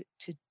to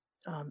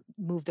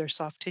move their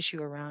soft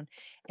tissue around.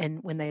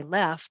 And when they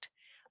left,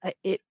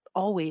 it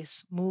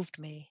always moved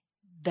me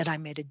that I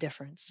made a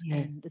difference, Yeah.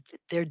 and that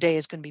their day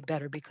is going to be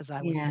better because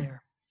I was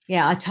there.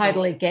 Yeah, I So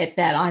totally get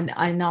that.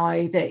 I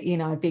know that,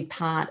 a big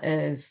part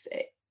of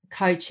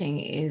coaching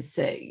is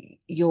that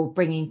you're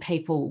bringing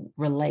people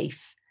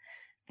relief.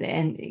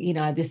 And,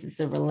 this is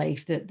the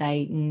relief that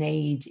they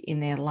need in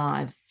their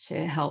lives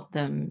to help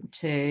them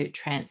to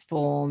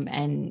transform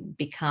and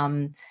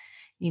become,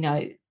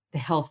 the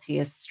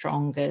healthiest,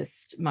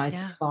 strongest,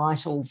 most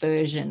vital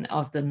version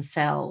of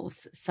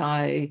themselves.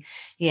 So,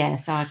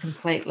 so I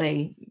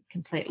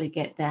completely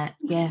get that.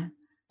 Yeah.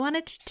 I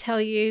wanted to tell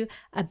you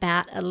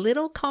about a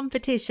little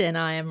competition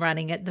I am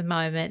running at the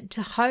moment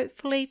to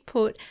hopefully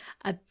put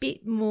a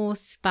bit more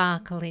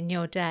sparkle in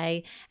your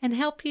day and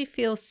help you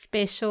feel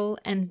special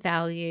and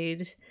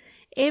valued.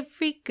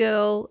 Every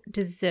girl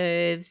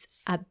deserves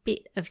a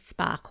bit of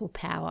sparkle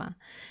power.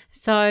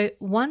 So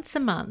once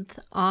a month,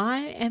 I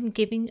am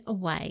giving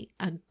away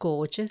a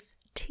gorgeous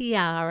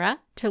tiara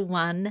to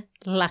one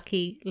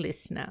lucky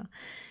listener.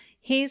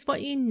 Here's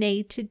what you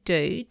need to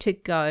do to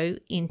go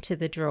into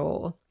the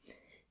draw.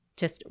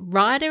 Just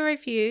write a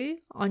review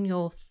on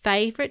your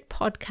favorite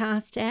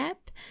podcast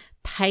app,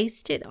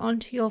 paste it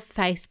onto your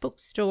Facebook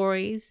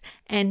stories,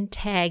 and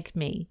tag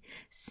me,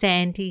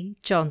 Sandy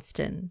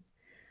Johnston.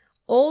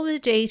 All the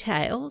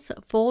details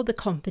for the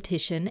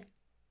competition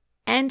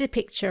and a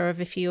picture of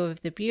a few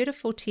of the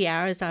beautiful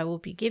tiaras I will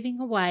be giving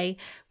away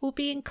will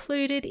be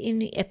included in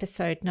the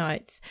episode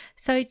notes.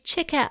 So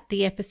check out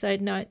the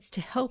episode notes to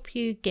help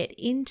you get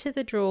into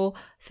the draw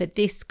for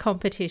this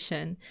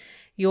competition.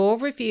 Your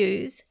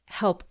reviews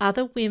help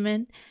other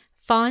women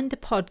find the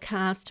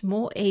podcast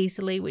more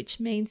easily, which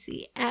means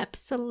the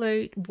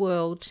absolute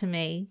world to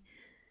me.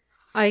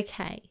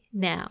 Okay,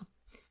 now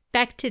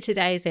back to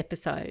today's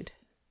episode.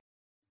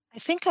 I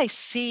think I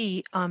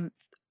see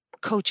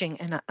coaching,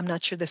 and I'm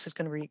not sure this is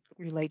going to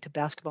relate to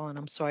basketball, and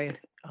I'm sorry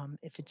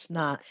if it's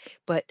not,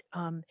 but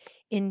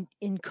in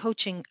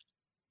coaching,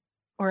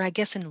 or I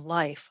guess in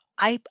life,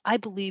 I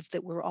believe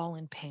that we're all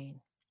in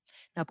pain.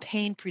 Now,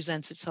 pain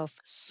presents itself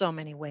so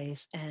many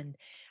ways, and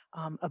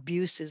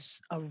abuse is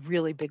a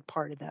really big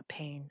part of that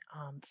pain.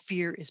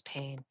 Fear is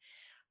pain,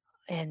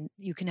 and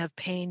you can have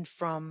pain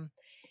from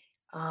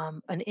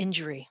an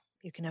injury.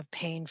 You can have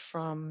pain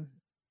from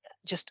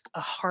just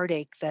a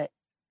heartache that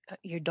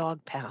your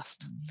dog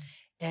passed.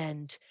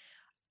 And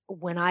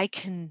when I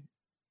can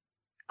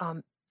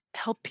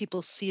help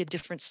people see a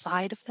different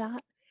side of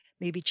that,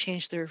 maybe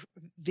change their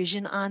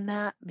vision on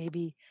that,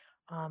 maybe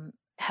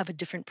have a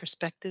different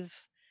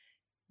perspective,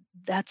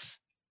 that's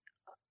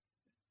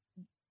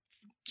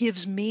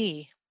gives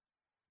me,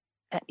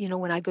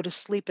 when I go to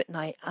sleep at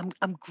night,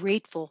 I'm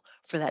grateful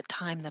for that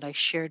time that I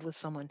shared with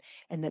someone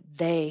and that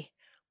they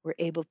were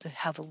able to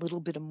have a little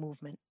bit of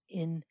movement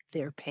in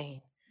their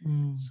pain.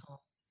 So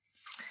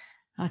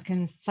I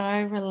can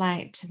so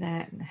relate to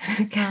that.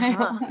 Okay,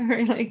 Uh-huh. I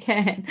really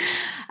can.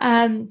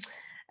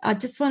 I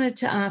just wanted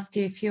to ask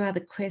you a few other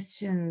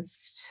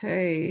questions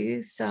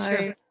too. So,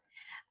 Sure.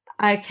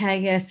 okay,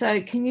 yeah.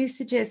 So, can you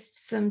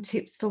suggest some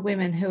tips for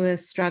women who are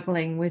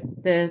struggling with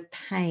the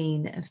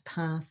pain of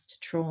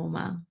past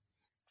trauma?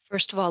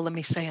 First of all, let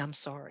me say I'm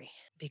sorry,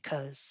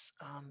 because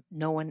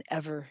no one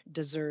ever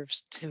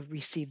deserves to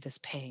receive this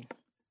pain.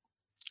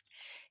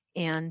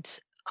 And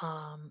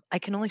I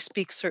can only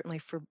speak certainly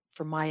for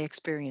my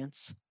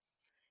experience.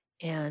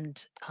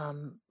 And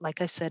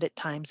like I said, at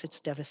times it's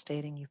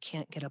devastating. You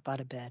can't get up out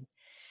of bed.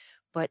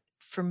 But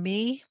for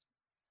me,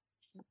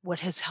 what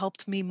has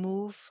helped me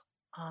move,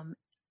 um,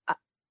 I,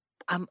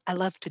 I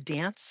love to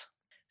dance.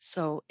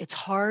 So it's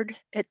hard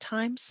at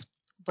times.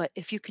 But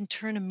if you can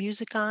turn a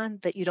music on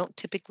that you don't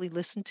typically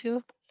listen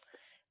to,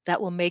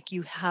 that will make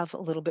you have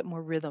a little bit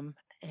more rhythm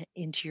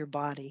into your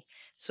body.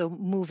 So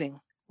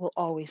moving will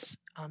always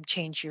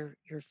change your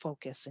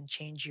focus and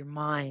change your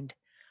mind.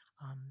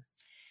 Um,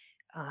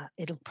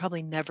 it'll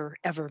probably never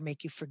ever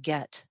make you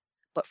forget,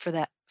 but for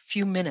that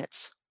few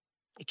minutes,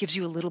 it gives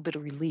you a little bit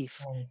of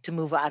relief to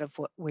move out of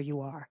where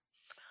you are.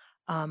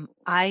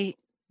 I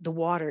The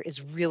water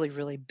is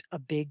really a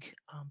big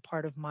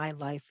part of my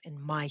life and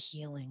my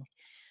healing.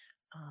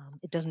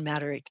 It doesn't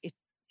matter. It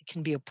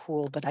can be a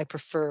pool, but I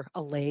prefer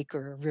a lake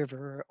or a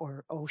river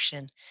or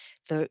ocean.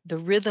 The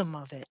rhythm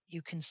of it,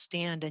 you can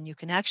stand and you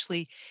can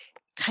actually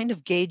kind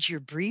of gauge your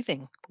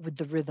breathing with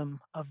the rhythm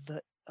of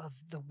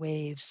the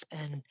waves.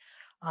 And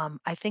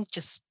I think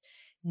just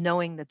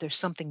knowing that there's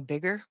something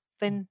bigger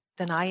than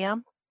I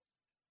am,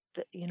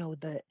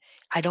 that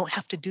I don't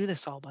have to do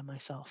this all by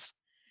myself.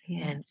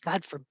 Yeah. And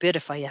God forbid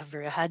if I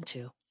ever had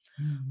to,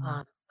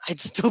 Mm. I'd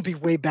still be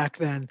way back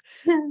then.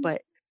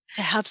 But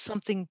to have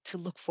something to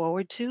look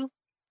forward to,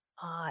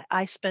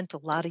 I spent a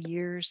lot of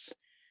years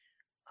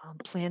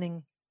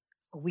planning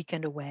a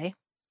weekend away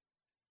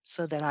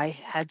so that I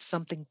had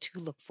something to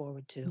look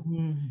forward to.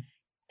 Mm.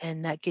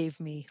 And that gave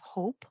me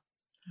hope.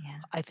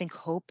 Yeah. I think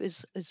hope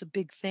is a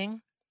big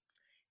thing.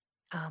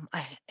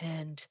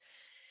 And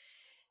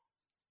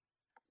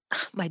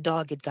my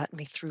dog had gotten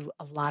me through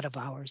a lot of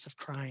hours of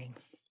crying.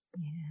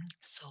 Yeah.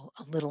 So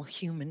a little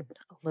human,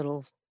 a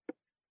little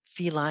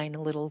feline,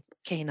 a little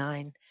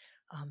canine,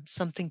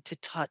 something to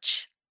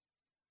touch.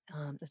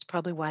 That's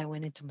probably why I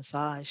went into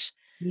massage.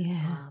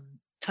 Yeah.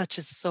 Touch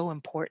is so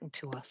important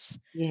to us.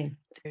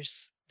 Yes.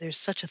 There's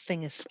such a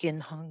thing as skin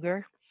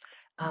hunger,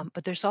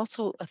 but there's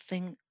also a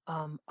thing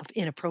of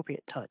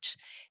inappropriate touch,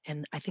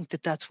 and I think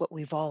that that's what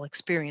we've all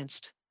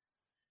experienced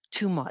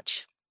too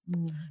much.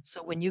 Mm.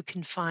 So when you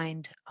can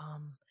find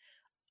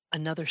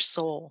another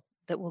soul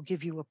that will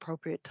give you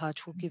appropriate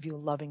touch, will give you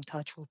a loving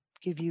touch, will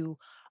give you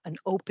an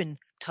open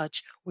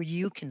touch where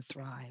you can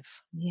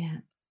thrive, Yeah.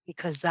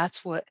 because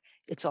that's what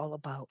it's all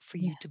about, for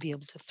Yeah. you to be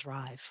able to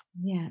thrive.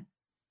 Yeah.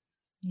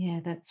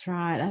 Yeah, that's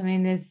right. I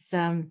mean, there's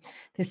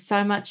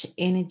so much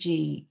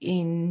energy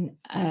in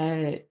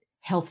a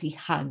healthy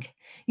hug.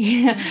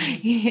 Yeah,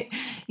 Mhm.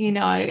 you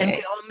know, And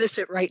we all miss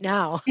it right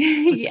now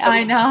with yeah, I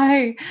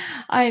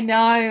everything. know,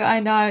 I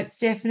know. It's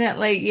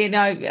definitely,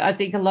 I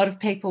think a lot of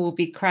people will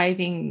be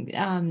craving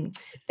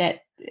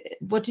that.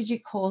 What did you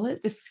call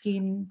it? The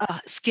Skin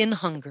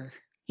hunger.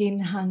 skin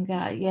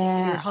hunger.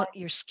 Yeah,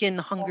 Your skin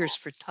hungers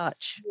for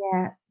touch.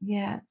 yeah,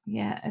 yeah,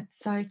 yeah. It's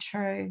so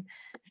true,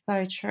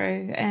 so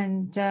true.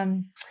 And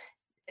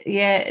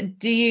yeah,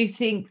 do you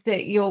think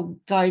that you'll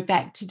go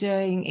back to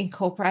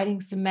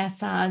incorporating some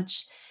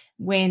massage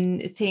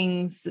when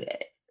things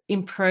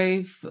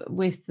improve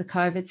with the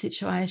COVID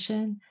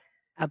situation?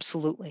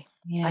 Absolutely.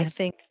 I Yeah.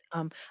 think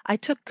I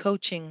took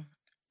coaching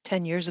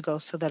 10 years ago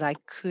so that I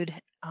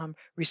could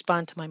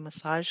respond to my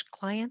massage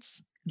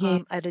clients Yeah.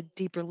 at a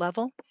deeper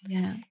level.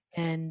 Yeah.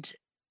 And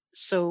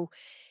so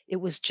it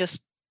was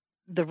just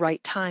the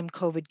right time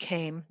COVID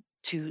came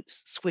to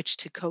switch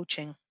to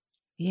coaching,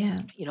 Yeah.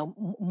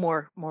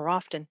 more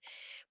often.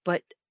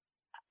 But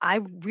I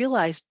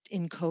realized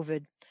in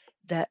COVID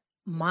that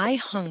my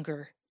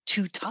hunger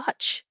to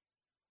touch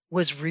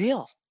was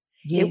real.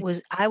 Yeah.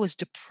 I was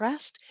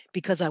depressed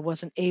because I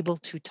wasn't able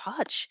to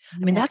touch. I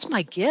mean, Yeah. that's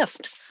my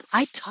gift.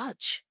 I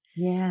touch.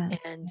 Yeah.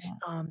 And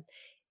Yeah.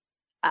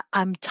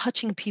 I'm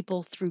touching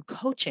people through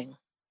coaching.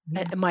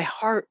 Yeah. And my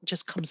heart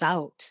just comes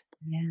out.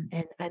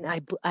 Yeah. And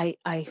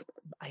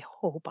I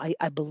hope,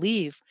 I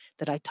believe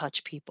that I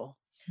touch people.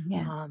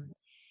 Yeah. Um,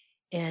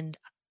 and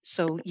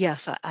so,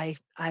 yes, I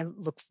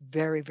look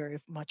very, very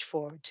much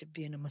forward to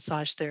being a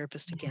massage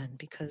therapist Yeah. again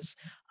because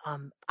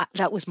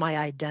that was my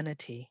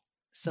identity.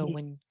 So Yeah.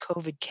 when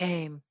COVID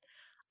came,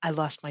 I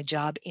lost my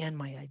job and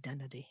my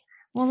identity.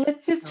 Well,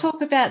 let's just So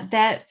talk about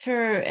that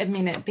for a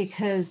minute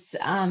because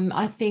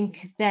I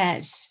think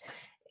that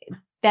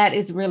that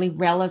is really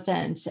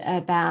relevant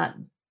about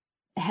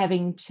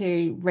having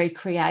to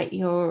recreate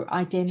your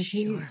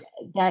identity. sure.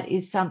 That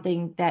is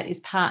something that is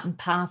part and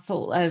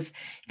parcel of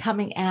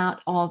coming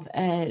out of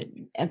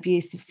an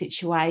abusive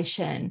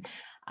situation.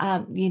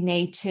 You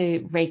need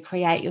to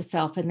recreate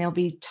yourself, and there'll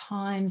be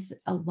times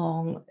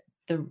along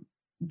the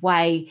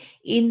way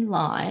in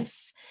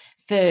life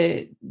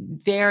for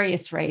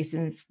various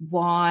reasons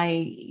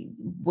why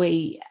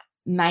we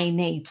may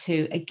need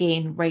to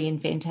again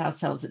reinvent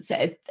ourselves.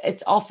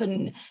 It's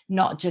often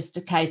not just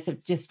a case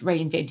of just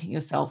reinventing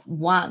yourself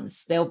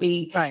once. There'll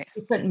be Right.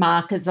 different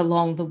markers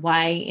along the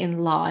way in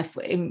life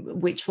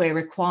in which we're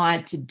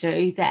required to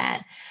do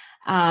that.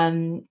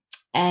 Um,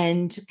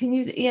 and can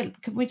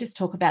we just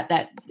talk about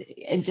that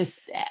and just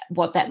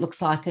what that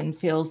looks like and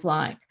feels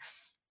like?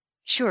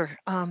 Sure.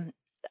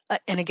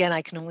 And again,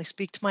 I can only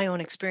speak to my own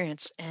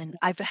experience, and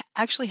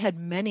actually had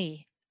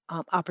many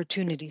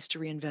opportunities to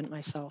reinvent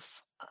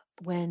myself.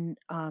 When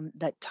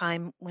that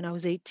time when I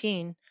was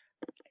 18,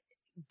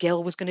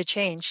 Gail was going to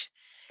change,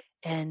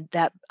 and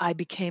that I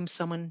became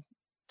someone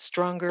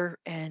stronger,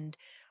 and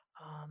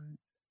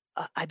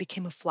I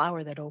became a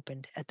flower that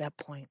opened at that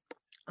point,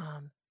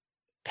 um,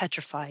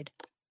 petrified,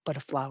 but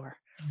a flower.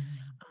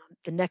 Mm.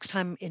 The next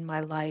time in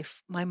my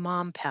life, my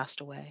mom passed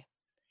away,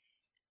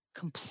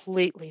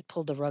 completely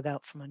pulled the rug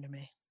out from under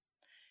me.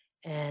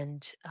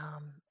 And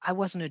I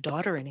wasn't a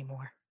daughter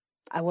anymore.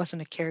 I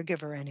wasn't a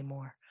caregiver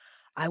anymore.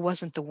 I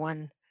wasn't the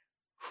one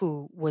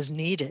who was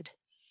needed.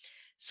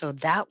 So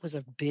that was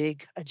a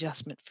big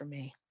adjustment for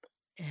me.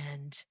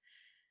 And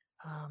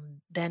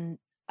then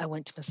I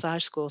went to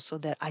massage school so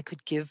that I could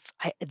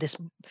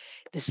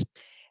this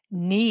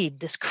need,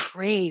 this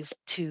crave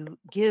to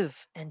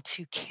give and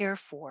to care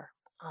for.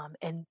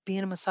 And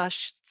being a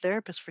massage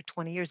therapist for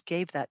 20 years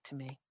gave that to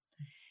me.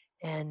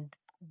 And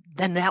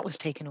then that was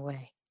taken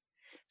away.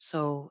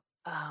 So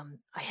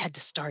I had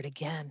to start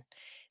again.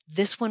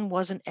 This one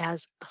wasn't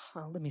as,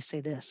 let me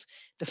say this,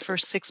 the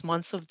first 6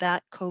 months of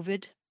that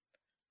COVID,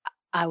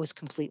 I was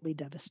completely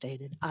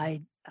devastated.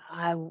 I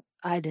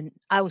didn't,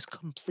 I was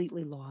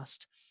completely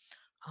lost.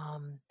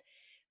 Um,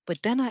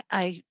 but then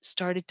I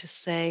started to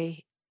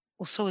say,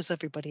 well, so is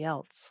everybody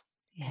else.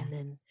 Yeah. And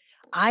then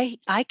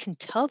I can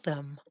tell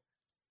them,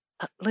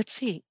 let's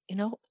see,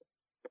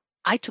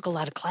 I took a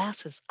lot of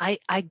classes. I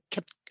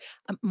kept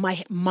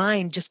my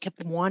mind just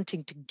kept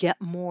wanting to get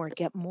more,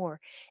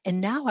 and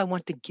now I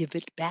want to give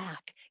it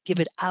back, give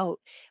it out.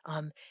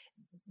 Um,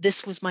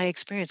 this was my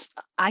experience.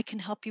 I can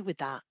help you with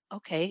that.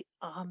 Okay.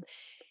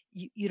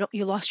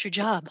 You lost your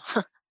job.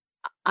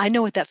 I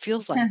know what that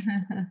feels like.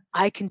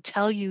 I can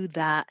tell you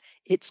that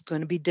it's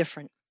going to be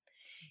different.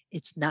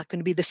 It's not going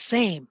to be the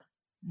same,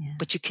 Yeah.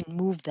 but you can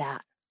move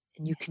that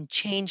and you can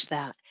change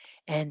that.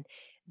 And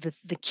the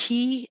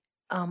key,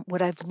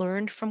 what I've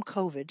learned from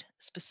COVID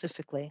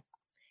specifically,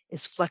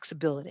 is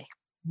flexibility.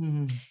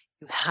 Mm.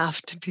 You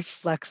have to be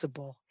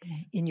flexible Yeah.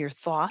 in your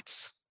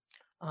thoughts,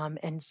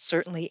 and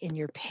certainly in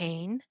your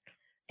pain,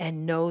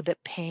 and know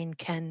that pain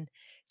can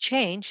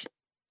change.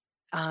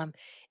 Um,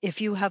 if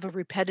you have a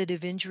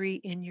repetitive injury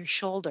in your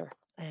shoulder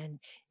and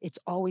it's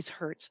always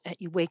hurts, and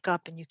you wake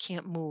up and you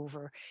can't move,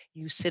 or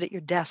you sit at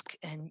your desk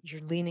and you're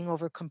leaning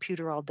over a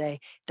computer all day,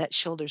 that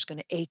shoulder's going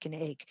to ache and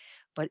ache.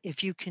 But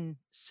if you can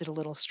sit a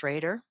little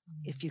straighter,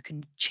 if you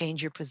can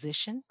change your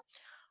position,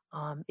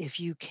 if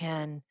you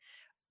can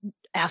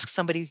ask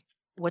somebody,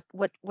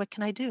 what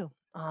can I do?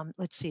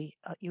 Let's see.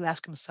 You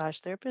ask a massage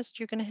therapist,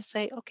 you're going to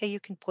say, okay, you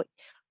can put.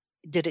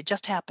 Did it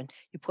just happen?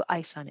 You put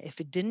ice on it. If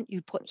it didn't,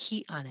 you put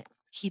heat on it.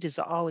 Heat is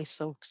always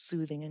so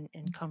soothing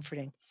and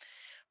comforting.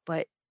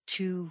 But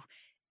to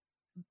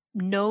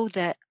know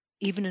that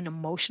even in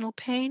emotional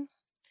pain,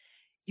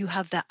 you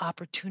have that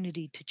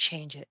opportunity to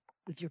change it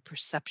with your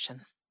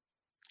perception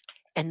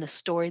and the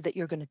story that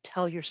you're going to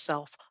tell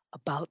yourself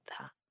about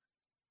that.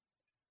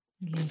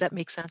 Yeah. Does that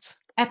make sense?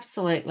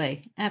 Absolutely,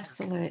 Okay.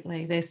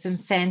 absolutely. There's some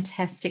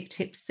fantastic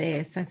tips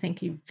there. So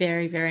thank you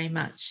very, very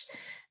much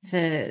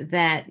for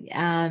that.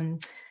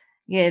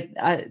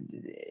 Yeah,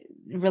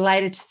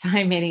 related to so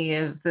many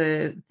of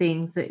the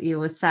things that you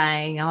were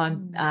saying.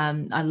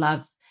 Mm. I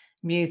love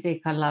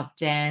music. I love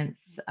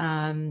dance.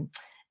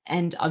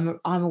 And I'm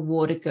a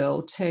water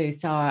girl too,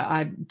 so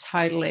I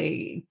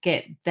totally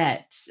get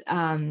that.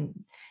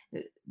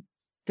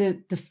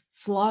 The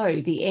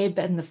flow, the ebb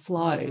and the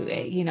flow,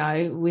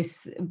 Mhm.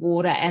 with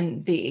water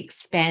and the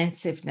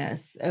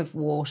expansiveness of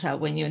water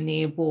when you're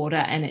near water,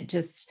 and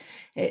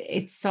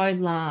it's so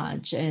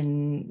large,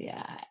 and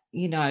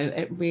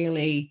it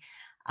really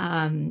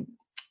um,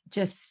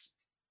 just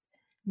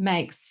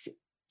makes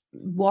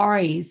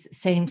worries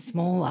seem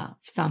smaller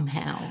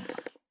somehow.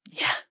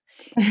 Yeah.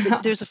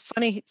 There's a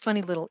funny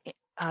little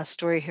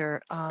story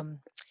here.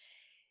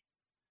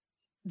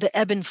 The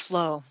ebb and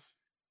flow,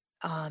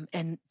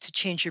 and to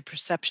change your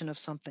perception of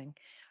something.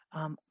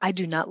 I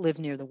do not live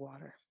near the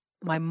water.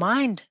 My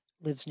mind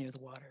lives near the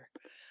water.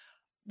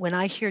 When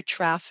I hear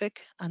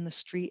traffic on the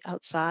street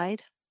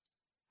outside,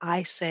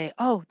 I say,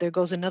 "Oh, there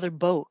goes another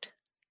boat."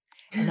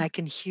 And I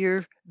can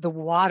hear the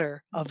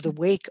water of the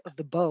wake of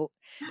the boat.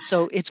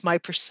 So it's my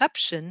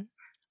perception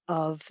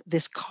of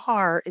this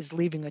car is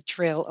leaving a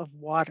trail of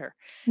water.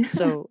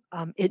 So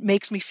it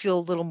makes me feel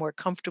a little more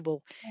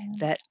comfortable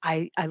that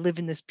I live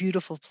in this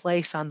beautiful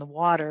place on the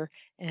water,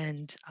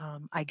 and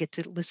I get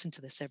to listen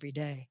to this every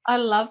day. I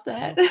love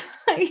that.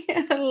 So,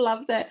 Yeah, I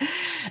love that.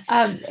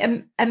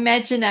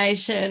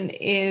 Imagination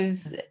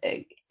is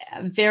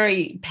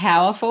very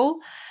powerful,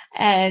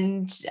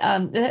 and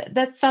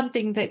that's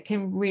something that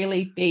can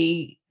really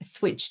be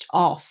switched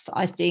off,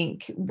 I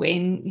think,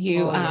 when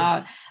you oh yeah.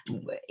 are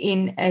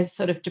in a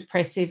sort of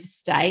depressive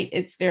state.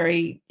 It's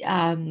very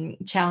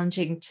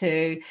challenging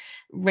to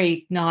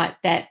reignite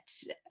that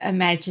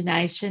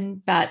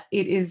imagination, but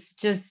it is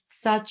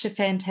just such a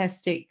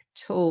fantastic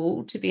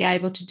tool to be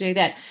able to do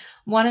that.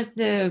 One of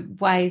the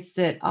ways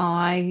that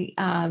I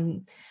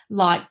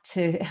like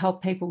to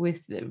help people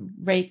with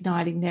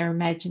reigniting their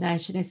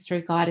imagination is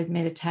through guided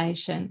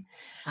meditation.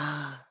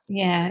 Ah,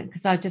 Yeah,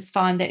 because I just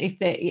find that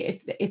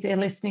if they're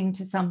listening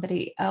to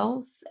somebody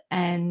else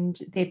and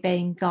they're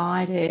being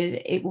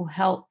guided, it will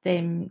help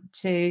them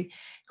to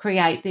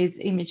create these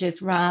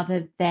images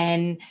rather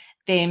than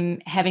them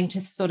having to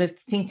sort of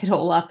think it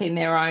all up in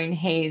their own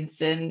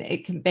heads, and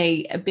it can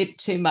be a bit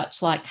too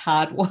much like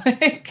hard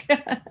work.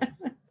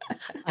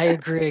 I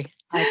agree.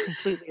 I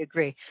completely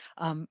agree.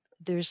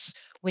 There's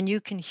when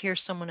you can hear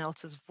someone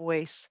else's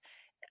voice,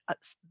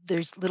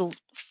 there's little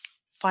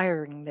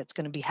firing that's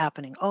going to be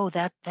happening. Oh,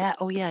 that.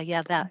 Oh, yeah,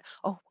 yeah, that.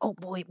 Oh,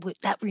 boy,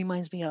 that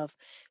reminds me of.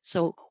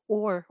 So,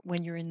 or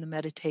when you're in the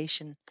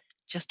meditation,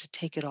 just to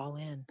take it all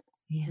in,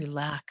 Yeah,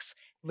 relax,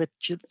 let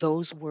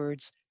those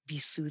words be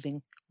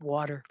soothing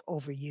water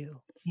over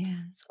you.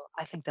 yeah. So,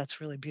 I think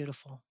that's really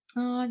beautiful.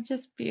 Oh,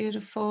 just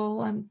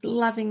beautiful. I'm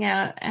loving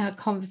our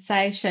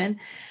conversation.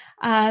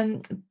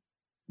 Um,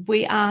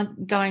 we are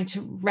going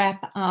to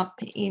wrap up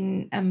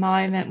in a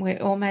moment.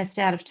 We're almost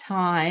out of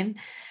time.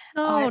 I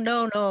No,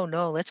 no, no,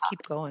 no. Let's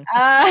keep going.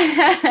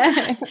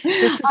 I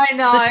This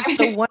know. is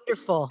so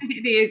wonderful.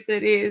 It is,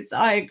 it is.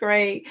 I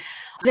agree.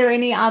 Are there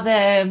any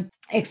other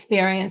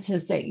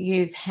experiences that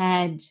you've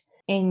had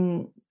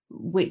in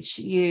which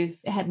you've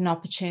had an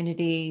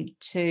opportunity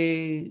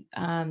to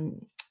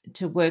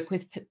work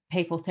with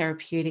people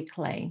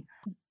therapeutically?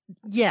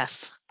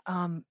 Yes.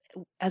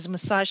 As a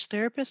massage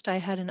therapist, I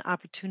had an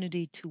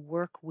opportunity to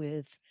work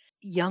with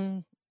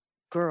young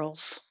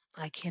girls.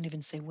 I can't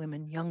even say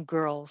women, young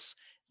girls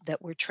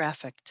that were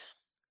trafficked.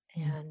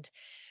 Mm, And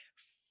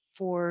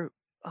for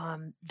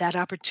that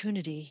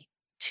opportunity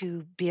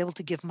to be able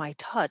to give my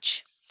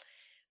touch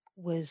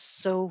was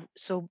so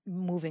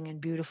moving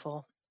and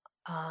beautiful.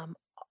 Um,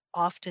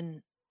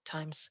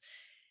 Oftentimes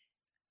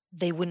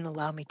they wouldn't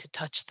allow me to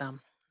touch them.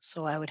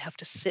 So I would have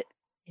to sit,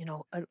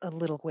 a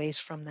little ways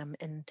from them.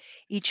 And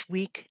each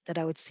week that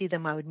I would see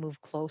them, I would move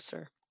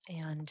closer.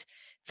 And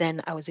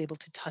then I was able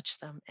to touch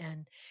them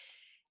and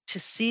to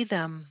see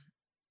them,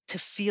 to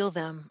feel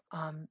them.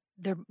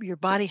 Your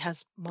body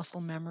has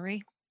muscle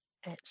memory.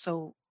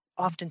 So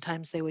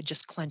oftentimes they would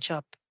just clench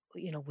up,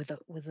 with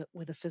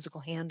a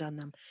physical hand on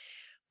them.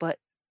 But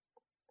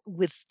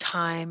with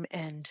time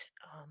and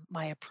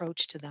my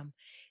approach to them,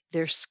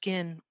 their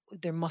skin,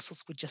 their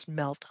muscles would just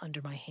melt under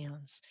my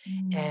hands.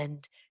 mm,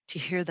 And to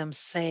hear them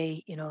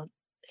say,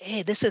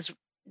 "Hey, this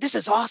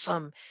is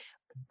awesome,"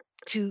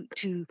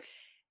 to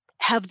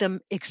have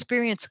them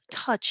experience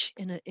touch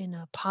in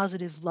a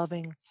positive,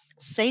 loving,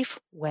 safe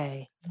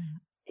way. mm,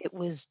 It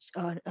was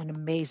an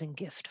amazing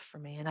gift for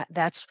me, and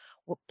that's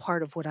what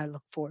part of what I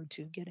look forward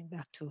to getting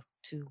back to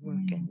work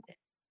mm. and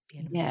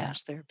being a Yeah,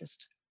 massage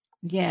therapist.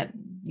 yeah,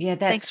 yeah.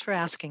 That's Thanks for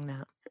asking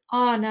that.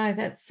 Oh no,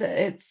 that's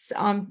it's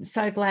I'm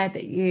so glad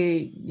that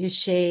you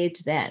shared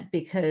that,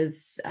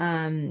 because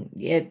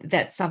yeah,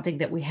 that's something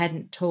that we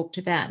hadn't talked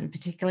about, and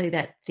particularly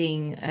that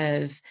thing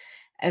of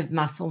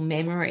muscle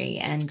memory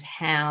and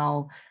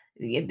how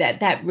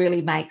that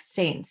really makes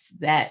sense,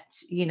 that,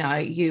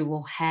 you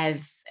will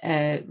have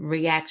a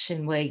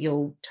reaction where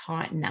you'll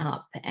tighten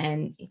up,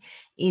 and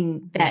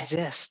in that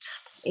Resist.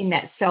 in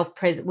that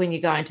when you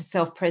go into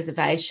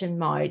self-preservation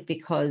mode,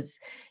 because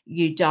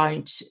you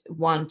don't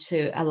want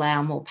to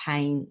allow more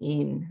pain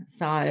in.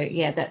 So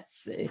yeah,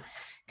 that's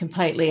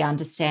completely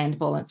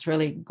understandable. It's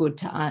really good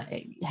to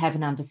have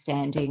an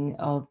understanding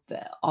of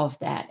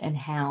that, and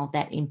how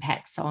that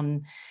impacts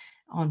on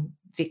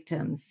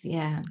victims.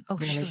 Yeah, Oh,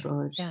 really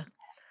sure. good. Yeah.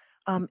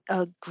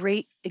 A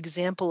great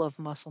example of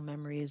muscle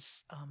memory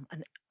is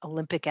an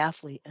Olympic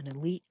athlete, an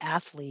elite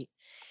athlete.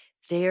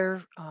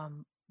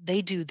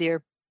 They do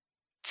their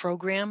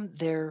program,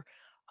 their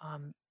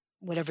um,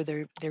 whatever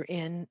they're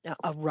in,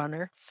 a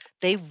runner.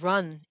 They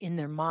run in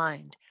their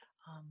mind,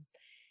 um,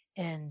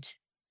 and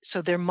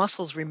so their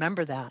muscles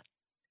remember that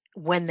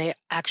when they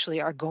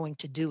actually are going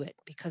to do it,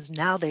 because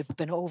now they've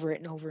been over it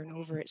and over and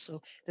over it.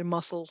 So their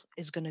muscle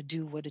is going to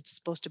do what it's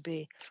supposed to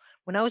be.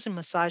 When I was in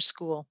massage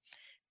school,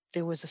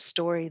 there was a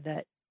story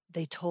that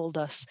they told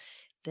us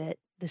that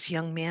this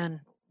young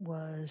man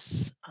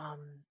was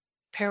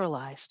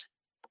paralyzed,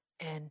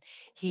 and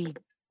he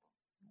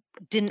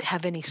didn't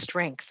have any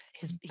strength.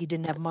 He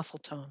didn't have muscle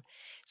tone.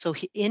 So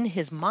in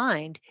his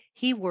mind,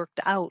 he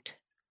worked out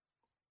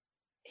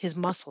his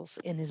muscles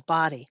in his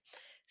body.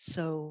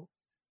 So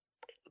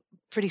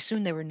pretty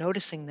soon they were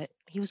noticing that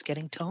he was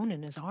getting tone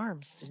in his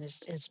arms, and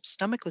his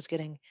stomach was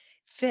getting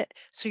fit.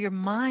 So your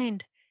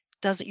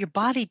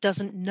body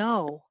doesn't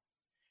know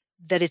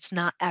that it's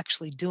not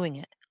actually doing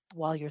it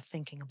while you're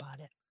thinking about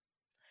it.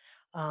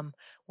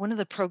 One of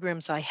the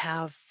programs I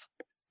have,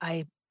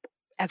 I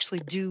actually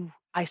do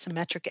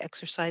isometric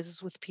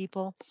exercises with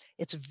people.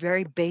 It's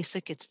very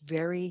basic, it's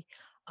very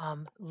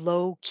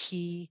low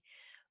key,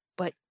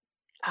 but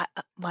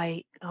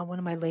my one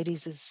of my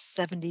ladies is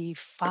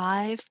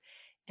 75,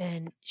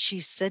 and she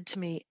said to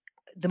me,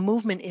 the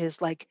movement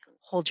is like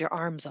hold your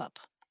arms up.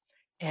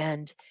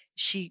 And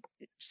she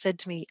said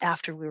to me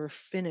after we were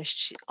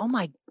finished, "Oh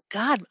my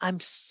God, I'm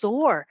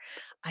sore."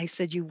 I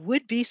said, "You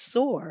would be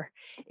sore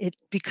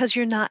because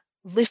you're not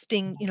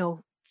lifting,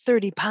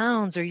 30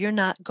 pounds, or you're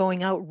not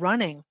going out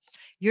running.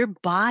 Your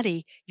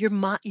body, you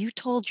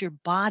told your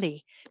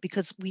body,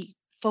 because we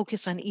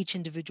focus on each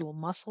individual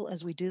muscle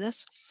as we do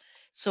this.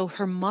 So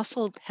her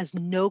muscle has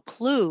no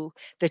clue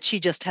that she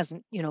just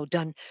hasn't,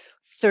 done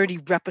 30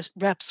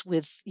 reps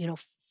with,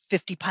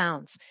 50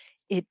 pounds.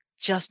 It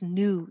just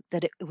knew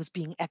that it was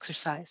being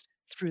exercised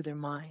through their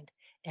mind.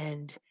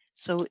 And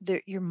so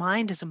your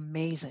mind is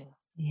amazing.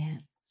 Yeah.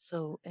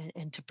 So,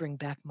 and to bring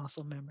back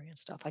muscle memory and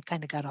stuff. I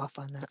kind of got off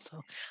on that, so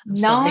I'm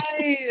No,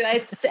 sorry.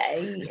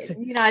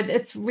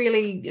 it's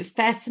really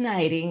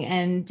fascinating,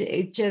 and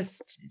it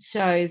just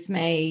shows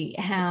me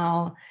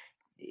how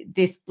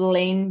this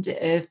blend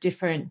of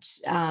different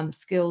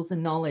skills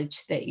and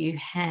knowledge that you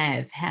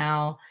have,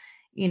 how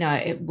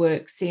it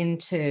works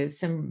into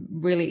some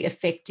really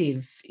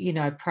effective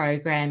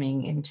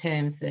programming, in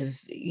terms of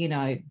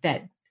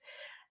that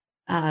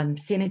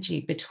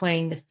synergy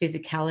between the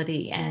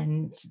physicality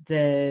and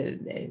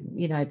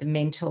the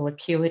mental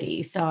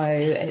acuity. So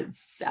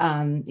it's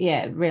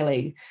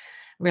really,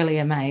 really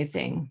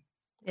amazing,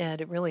 Yeah,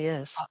 it really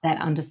is.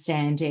 that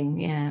understanding.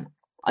 Yeah.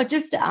 I'll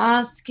just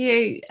ask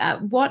you,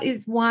 what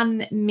is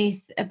one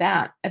myth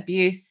about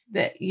abuse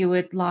that you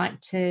would like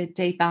to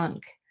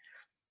debunk?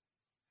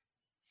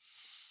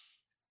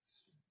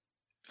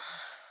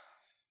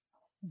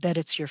 That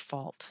it's your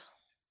fault.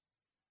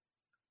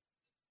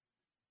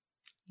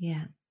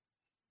 Yeah.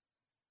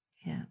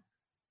 Yeah.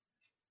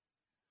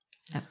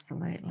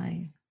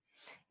 Absolutely.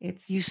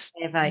 It's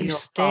never You your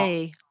fault.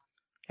 stay,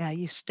 yeah,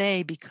 you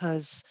stay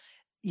because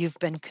you've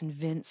been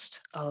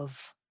convinced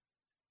of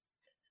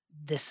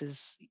this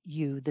is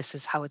you, this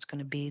is how it's going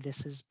to be,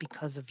 this is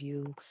because of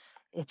you.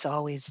 It's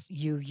always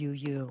you, you,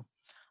 you.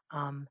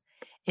 Um,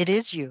 it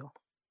is you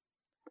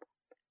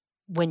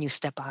when you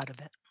step out of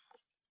it.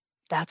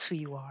 That's who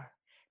you are.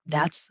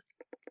 Yeah.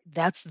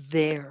 That's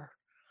there.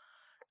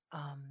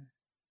 Um,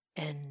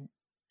 and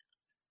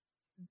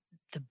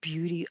the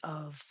beauty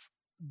of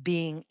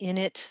being in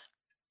it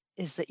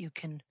is that you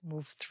can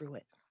move through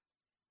it.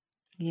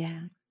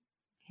 Yeah.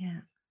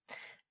 Yeah.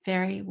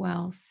 Very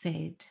well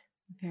said.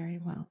 Very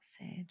well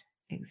said.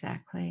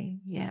 Exactly.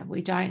 Yeah.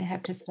 We don't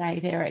have to stay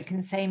there. It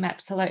can seem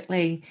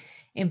absolutely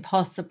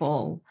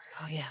impossible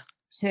Oh yeah.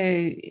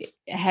 to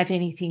have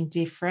anything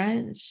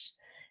different,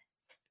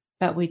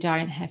 but we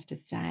don't have to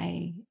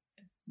stay.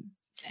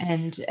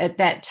 And at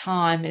that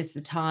time is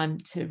the time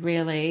to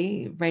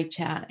really reach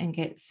out and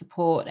get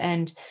support.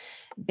 And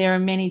there are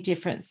many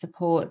different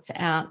supports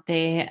out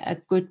there. A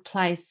good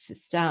place to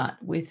start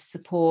with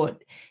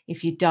support,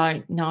 if you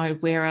don't know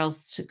where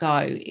else to go,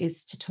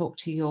 is to talk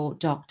to your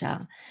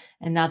doctor.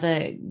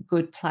 Another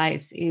good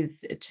place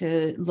is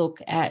to look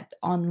at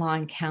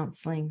online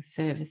counselling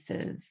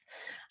services.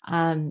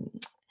 Um,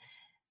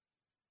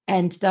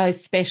 And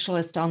those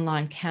specialist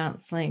online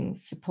counselling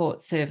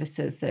support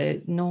services are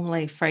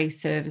normally free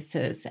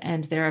services,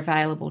 and they're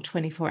available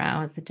 24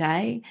 hours a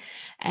day.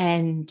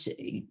 And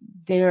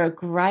they're a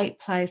great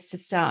place to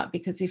start,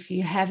 because if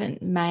you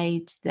haven't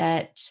made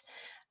that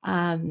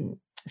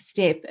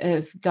step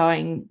of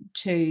going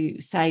to,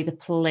 say, the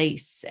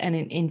police and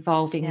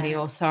involving the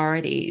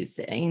authorities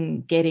in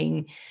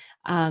getting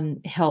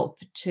help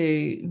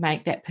to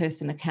make that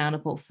person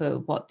accountable for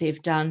what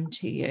they've done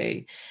to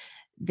you,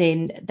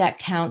 then that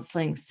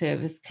counselling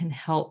service can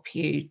help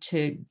you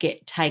to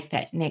take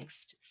that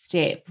next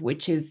step,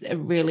 which is a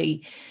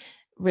really,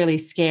 really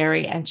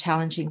scary and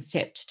challenging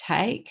step to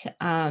take.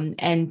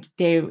 And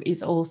there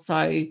is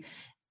also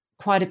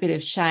quite a bit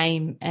of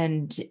shame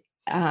and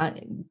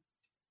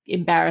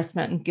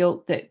embarrassment and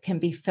guilt that can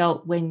be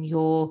felt when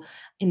you're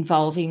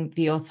involving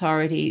the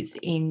authorities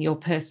in your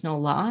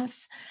personal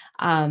life.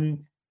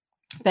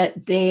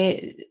 But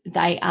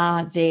they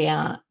are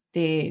there.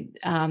 They're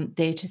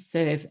there to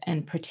serve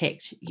and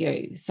protect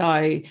you.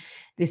 So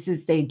this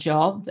is their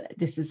job.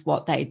 This is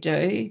what they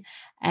do.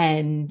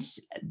 And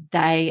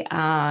they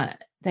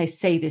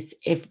see this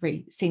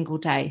every single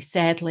day.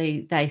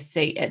 Sadly, they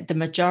see the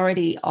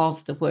majority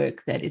of the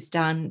work that is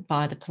done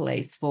by the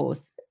police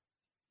force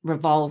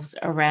revolves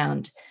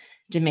around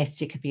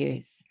domestic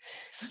abuse.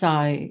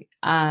 So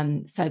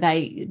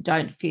they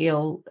don't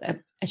feel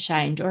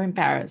ashamed or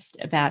embarrassed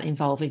about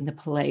involving the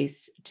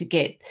police to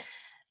get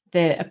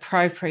the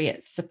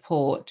appropriate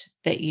support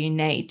that you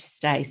need to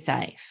stay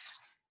safe.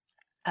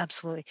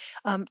 Absolutely.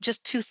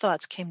 Just two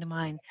thoughts came to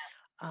mind.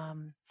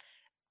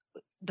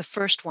 The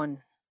first one,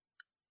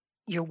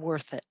 you're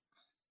worth it.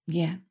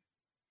 Yeah.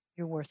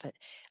 You're worth it.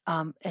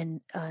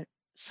 And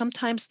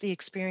sometimes the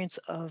experience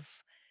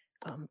of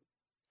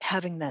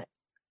having that,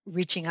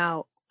 reaching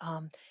out,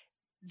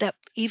 that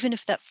even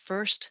if that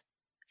first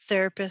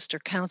therapist or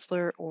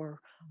counselor or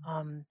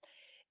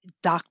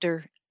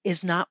doctor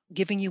is not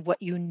giving you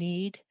what you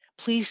need,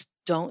 please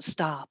don't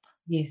stop.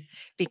 Yes.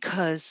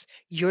 Because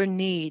your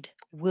need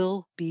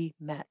will be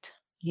met.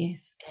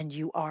 Yes. And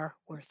you are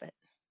worth it.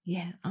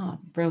 Yeah. Oh,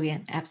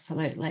 brilliant.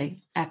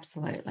 Absolutely.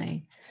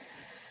 Absolutely.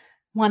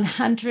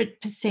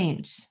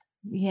 100%.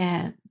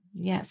 Yeah.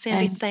 Yeah.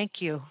 Sandy,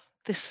 thank you.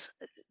 This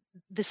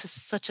is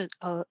such a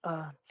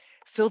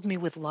filled me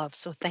with love.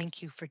 So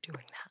thank you for doing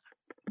that.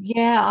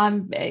 Yeah,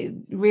 I'm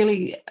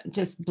really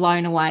just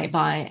blown away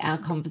by our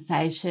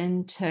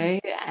conversation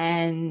too.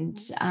 And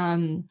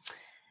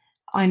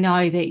I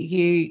know that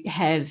you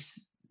have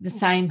the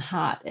same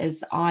heart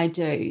as I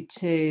do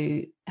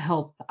to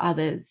help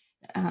others,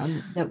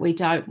 that we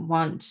don't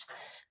want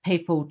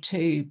people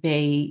to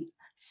be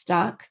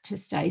stuck, to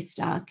stay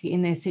stuck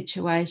in their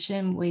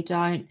situation. We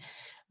don't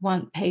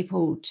want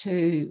people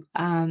to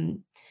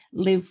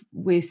live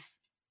with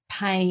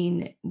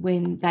pain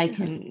when they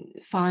can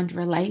find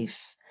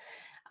relief.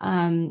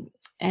 And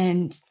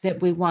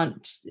that we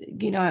want,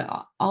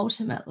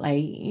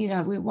 ultimately,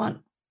 we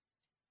want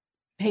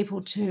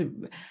people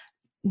to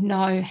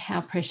know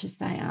how precious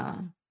they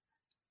are.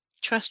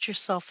 Trust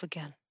yourself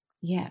again.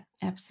 Yeah,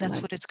 absolutely.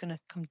 That's what it's going to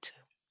come to.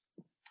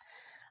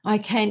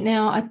 Okay,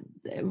 now I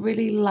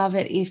really love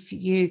it if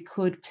you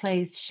could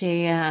please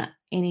share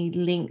any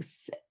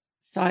links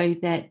so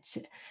that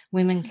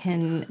women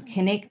can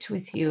connect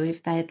with you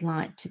if they'd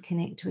like to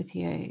connect with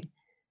you.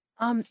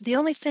 The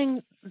only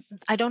thing,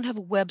 I don't have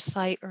a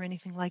website or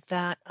anything like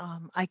that.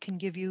 I can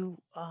give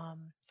you,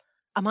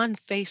 I'm on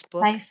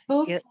Facebook.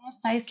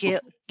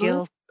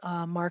 Gail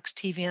Marks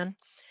TVN.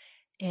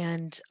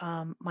 And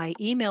my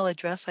email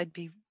address, I'd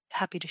be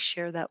happy to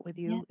share that with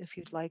you if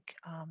you'd like.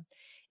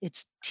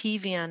 It's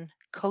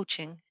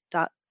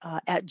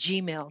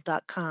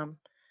tvncoaching@gmail.com.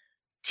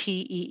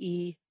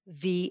 TEEVAN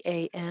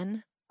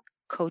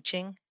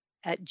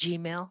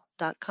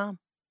coaching@gmail.com.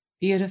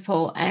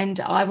 Beautiful. And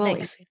I will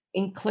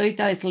include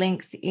those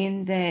links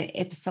in the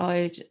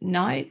episode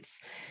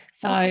notes.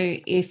 So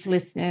if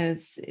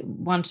listeners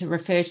want to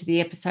refer to the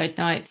episode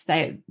notes,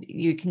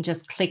 you can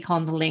just click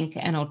on the link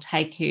and it'll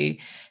take you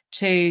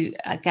to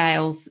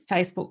Gail's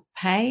Facebook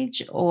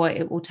page, or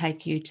it will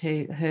take you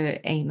to her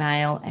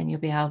email and you'll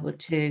be able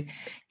to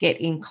get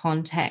in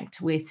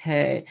contact with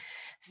her.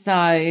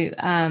 So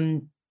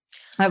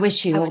I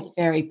wish you all the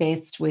very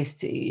best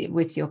with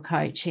your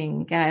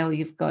coaching, Gail.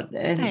 You've got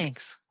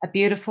thanks. a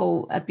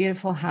beautiful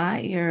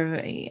heart. You're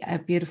a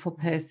beautiful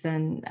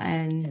person,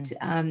 and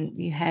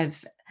you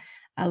have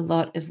a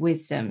lot of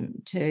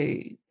wisdom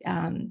to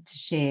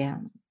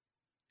share.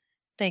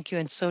 Thank you,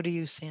 and so do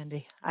you,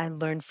 Sandy. I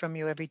learn from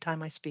you every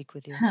time I speak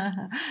with you.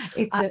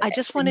 I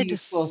just wanted to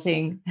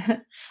say,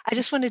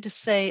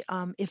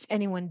 if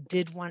anyone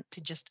did want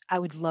to I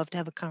would love to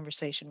have a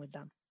conversation with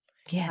them.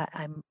 Yeah,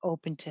 I'm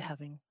open to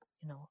having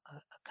a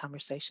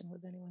conversation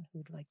with anyone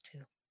who'd like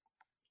to.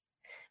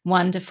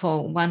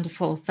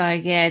 Wonderful. So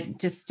yeah,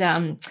 just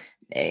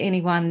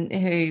anyone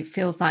who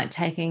feels like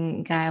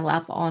taking Gail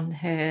up on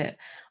her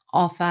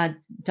offer,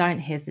 don't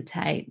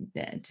hesitate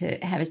to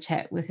have a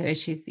chat with her.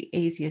 She's the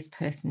easiest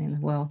person in the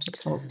world to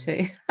talk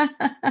to.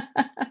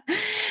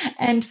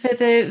 And for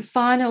the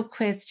final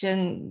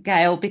question,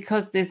 Gail,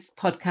 because this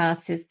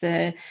podcast is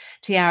the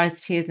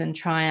Tiaras, Tears and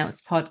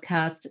Triumphs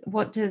podcast,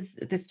 what does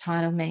this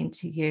title mean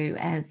to you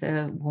as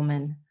a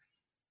woman?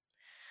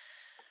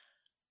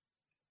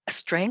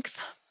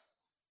 Strength,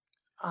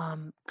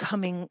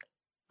 coming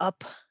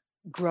up,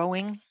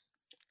 growing,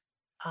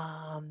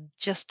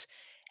 just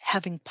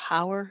having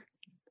power,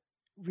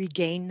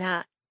 regain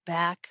that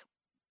back,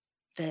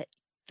 that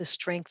the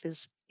strength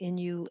is in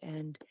you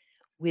and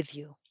with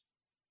you.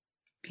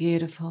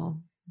 Beautiful.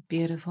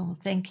 Beautiful.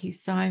 Thank you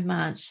so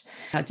much.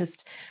 I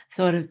just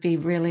thought it'd be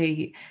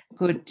really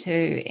good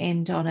to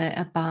end on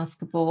a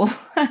basketball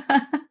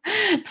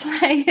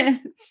players.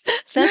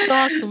 That's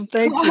awesome.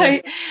 Thank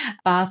you.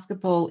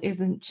 Basketball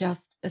isn't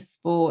just a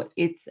sport,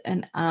 it's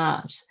an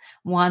art,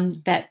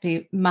 one that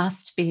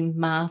must be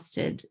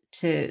mastered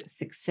to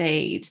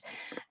succeed.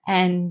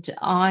 And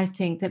I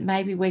think that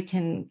maybe we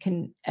can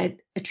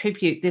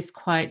attribute this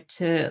quote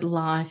to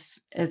life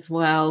as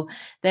well,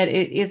 that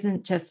it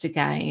isn't just a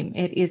game,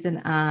 it is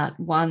an art,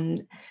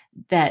 one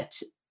that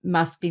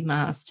must be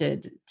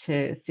mastered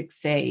to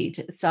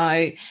succeed.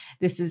 So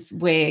this is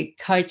where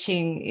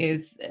coaching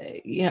is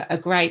a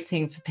great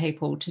thing for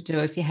people to do.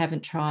 If you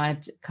haven't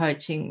tried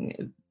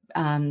coaching,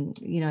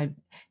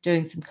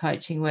 doing some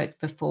coaching work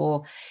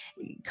before,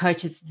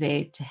 coaches are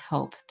there to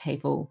help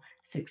people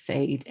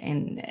succeed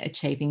in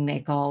achieving their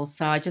goals.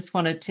 So I just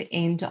wanted to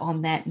end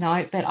on that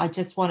note, but I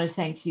just want to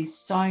thank you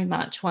so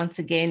much once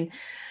again,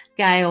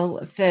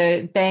 Gail,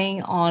 for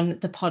being on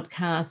the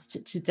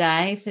podcast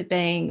today, for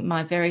being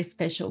my very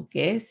special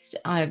guest.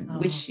 I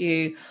wish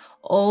you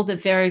all the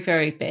very,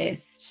 very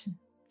best.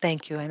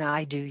 Thank you, and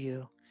I do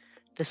you.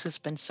 This has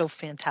been so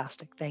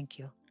fantastic. Thank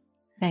you.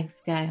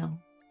 Thanks, Gail.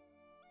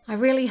 I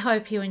really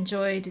hope you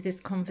enjoyed this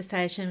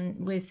conversation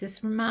with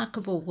this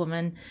remarkable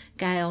woman,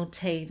 Gail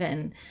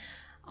Tevan.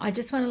 I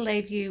just want to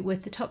leave you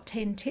with the top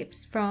 10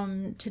 tips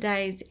from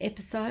today's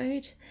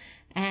episode,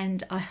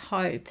 and I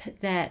hope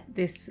that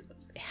this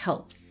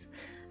helps.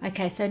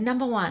 Okay, so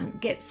number 1,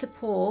 get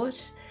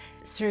support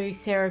through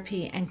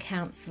therapy and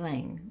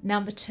counselling.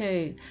 Number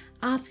 2,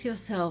 ask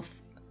yourself,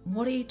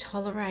 what are you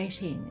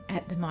tolerating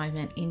at the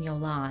moment in your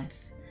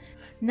life?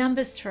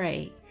 Number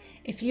 3,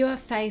 if you are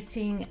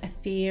facing a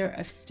fear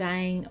of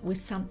staying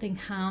with something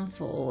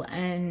harmful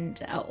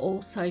and are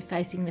also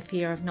facing the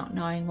fear of not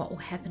knowing what will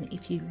happen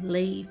if you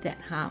leave that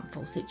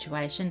harmful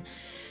situation,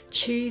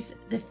 choose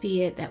the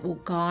fear that will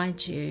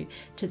guide you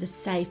to the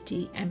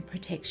safety and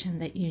protection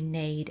that you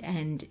need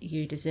and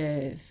you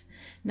deserve.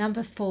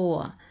 Number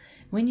 4,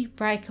 when you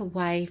break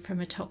away from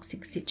a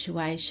toxic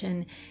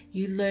situation,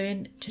 you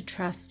learn to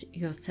trust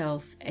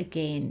yourself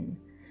again.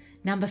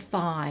 Number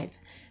 5,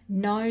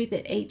 know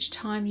that each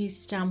time you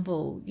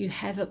stumble, you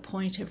have a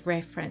point of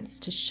reference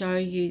to show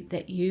you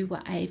that you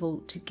were able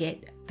to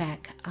get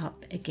back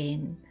up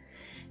again.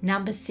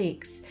 Number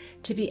 6,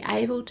 to be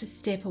able to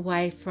step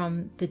away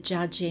from the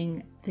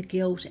judging, the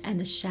guilt and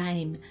the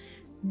shame,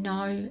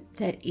 know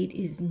that it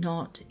is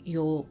not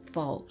your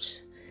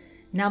fault.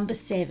 Number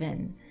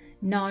 7,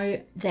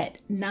 know that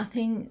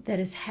nothing that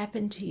has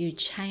happened to you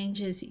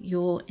changes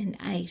your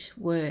innate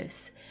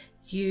worth.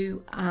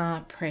 You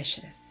are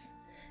precious.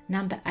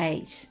 Number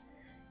 8,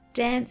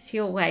 dance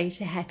your way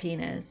to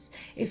happiness.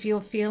 If you're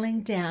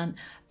feeling down,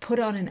 put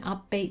on an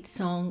upbeat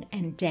song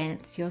and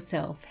dance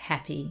yourself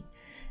happy.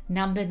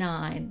 Number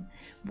 9,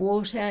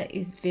 water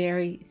is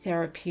very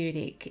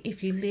therapeutic.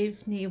 If you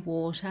live near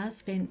water,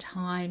 spend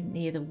time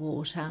near the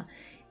water.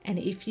 And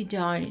if you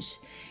don't,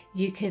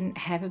 you can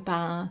have a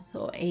bath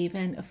or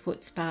even a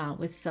foot spa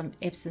with some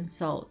Epsom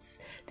salts.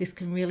 This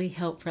can really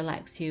help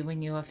relax you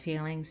when you are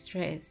feeling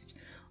stressed.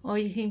 Or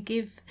you can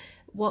give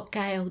what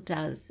Gail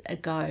does a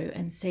go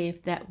and see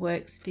if that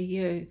works for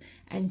you,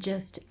 and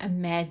just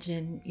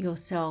imagine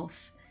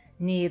yourself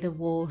near the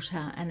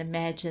water and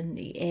imagine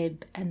the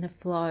ebb and the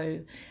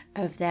flow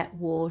of that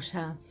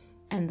water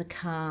and the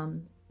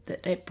calm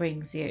that it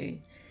brings you.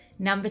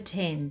 Number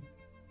 10,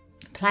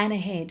 plan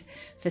ahead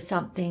for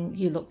something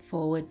you look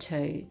forward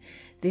to.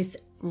 This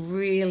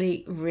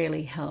really,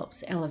 really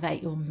helps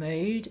elevate your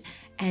mood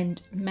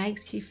and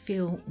makes you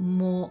feel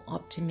more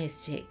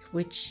optimistic,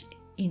 which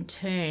in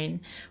turn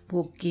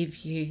will give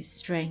you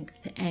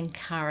strength and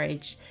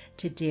courage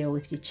to deal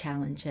with your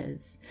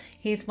challenges.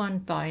 Here's one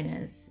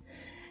bonus.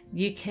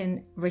 You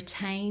can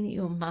retain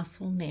your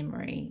muscle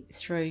memory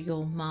through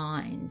your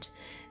mind.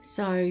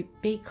 So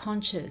be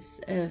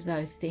conscious of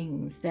those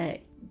things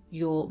that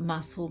your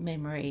muscle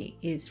memory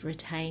is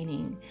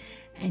retaining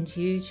and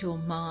use your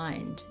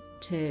mind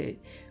to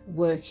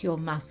work your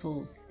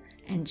muscles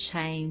and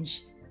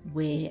change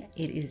where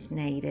it is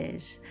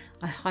needed.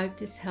 I hope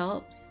this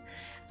helps.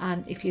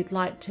 If you'd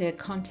like to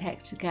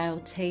contact Gail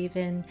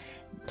Tevan,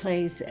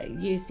 please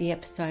use the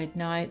episode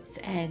notes,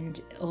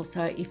 and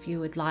also if you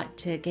would like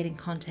to get in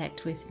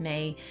contact with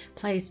me,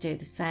 please do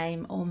the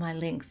same. All my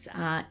links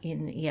are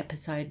in the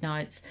episode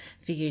notes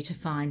for you to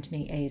find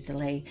me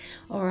easily.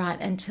 All right,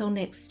 until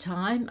next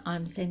time,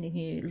 I'm sending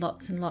you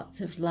lots and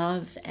lots of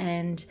love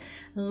and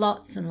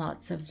lots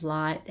of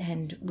light,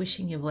 and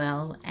wishing you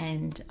well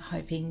and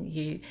hoping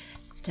you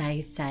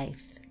stay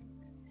safe.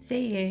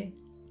 See you.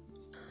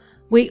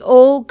 We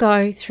all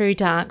go through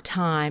dark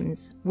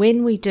times.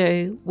 When we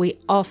do, we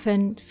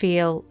often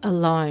feel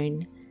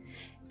alone.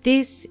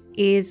 This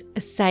is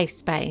a safe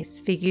space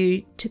for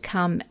you to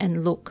come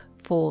and look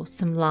for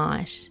some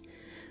light.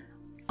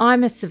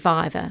 I'm a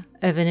survivor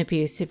of an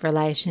abusive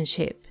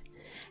relationship,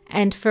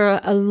 and for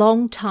a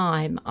long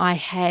time I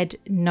had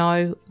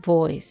no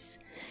voice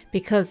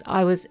because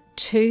I was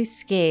too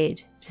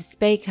scared to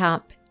speak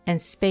up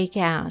and speak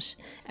out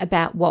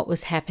about what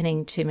was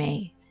happening to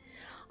me.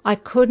 I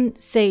couldn't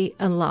see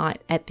a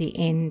light at the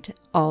end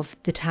of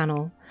the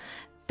tunnel,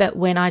 but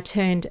when I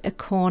turned a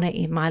corner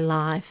in my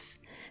life,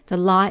 the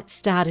light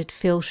started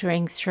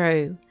filtering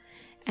through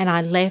and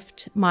I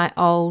left my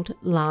old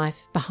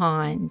life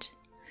behind.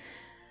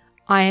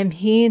 I am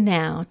here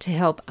now to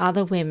help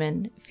other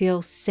women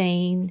feel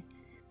seen,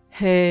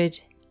 heard,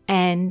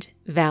 and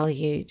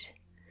valued.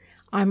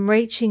 I'm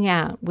reaching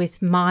out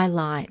with my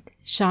light,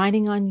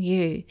 shining on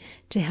you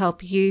to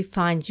help you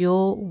find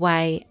your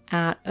way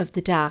out of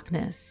the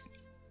darkness.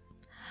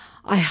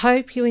 I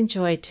hope you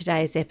enjoyed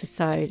today's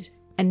episode.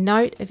 A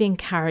note of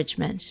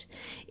encouragement: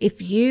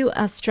 if you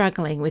are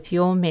struggling with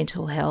your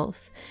mental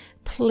health,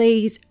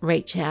 please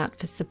reach out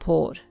for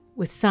support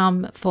with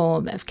some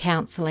form of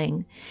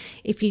counselling.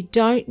 If you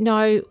don't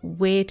know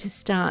where to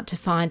start to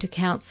find a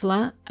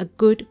counsellor, a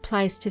good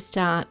place to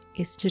start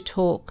is to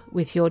talk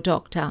with your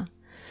doctor.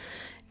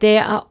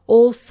 There are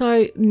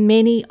also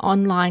many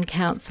online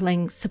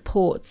counselling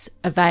supports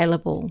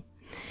available.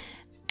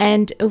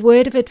 And a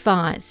word of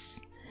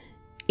advice: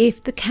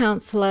 if the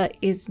counsellor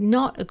is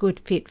not a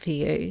good fit for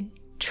you,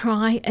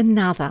 try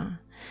another.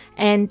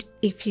 And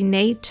if you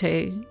need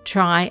to,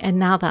 try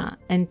another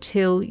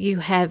until you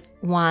have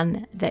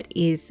one that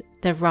is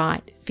the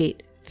right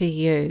fit for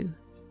you.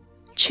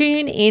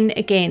 Tune in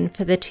again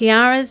for the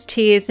Tiaras,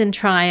 Tears and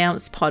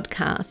Triumphs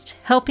podcast,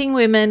 helping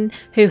women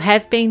who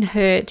have been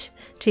hurt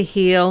to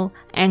heal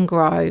and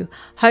grow,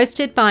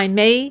 hosted by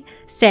me,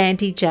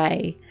 Sandy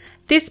J.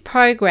 This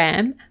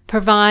program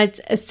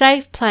provides a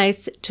safe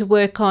place to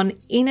work on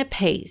inner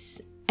peace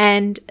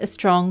and a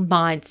strong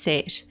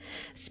mindset,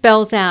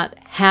 spells out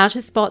how to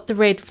spot the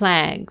red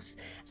flags,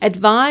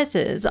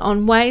 advises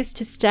on ways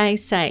to stay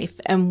safe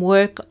and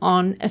work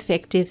on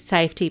effective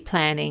safety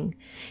planning,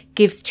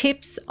 gives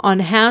tips on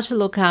how to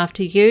look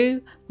after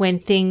you when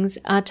things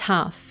are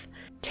tough,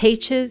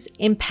 teaches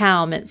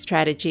empowerment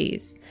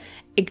strategies,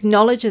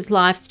 acknowledges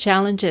life's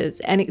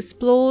challenges and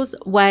explores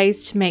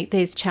ways to meet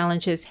these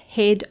challenges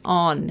head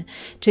on,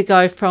 to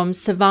go from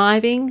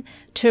surviving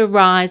to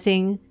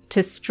rising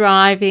to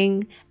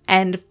striving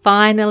and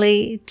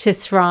finally to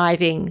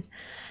thriving.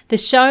 The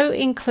show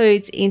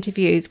includes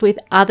interviews with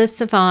other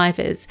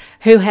survivors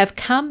who have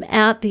come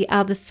out the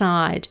other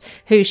side,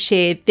 who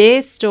share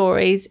their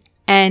stories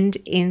and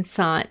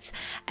insights,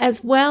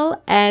 as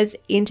well as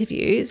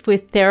interviews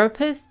with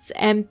therapists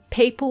and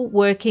people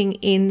working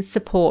in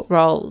support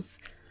roles.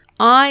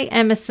 I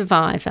am a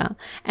survivor,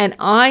 and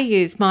I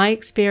use my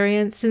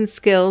experience and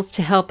skills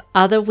to help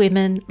other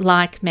women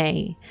like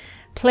me.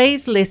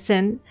 Please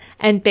listen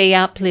and be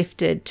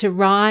uplifted to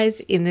rise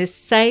in this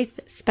safe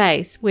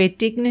space where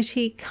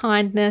dignity,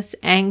 kindness,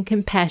 and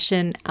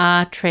compassion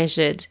are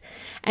treasured.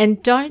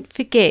 And don't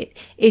forget,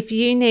 if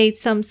you need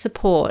some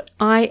support,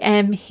 I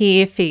am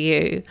here for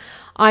you.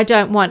 I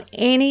don't want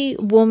any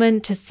woman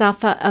to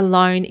suffer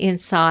alone in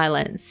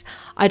silence.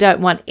 I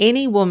don't want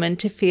any woman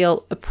to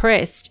feel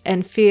oppressed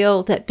and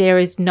feel that there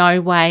is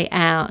no way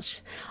out.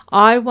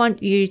 I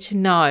want you to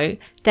know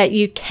that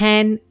you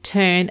can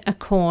turn a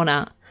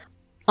corner.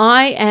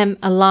 I am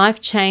a life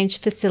change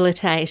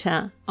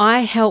facilitator. I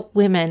help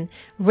women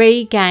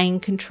regain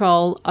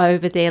control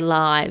over their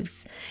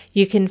lives.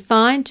 You can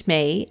find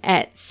me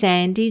at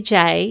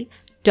sandyj.com.au.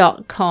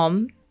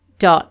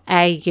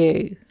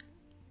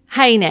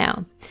 Hey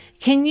now,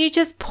 can you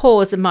just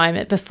pause a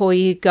moment before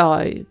you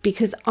go?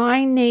 Because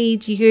I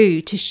need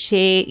you to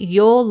share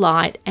your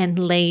light and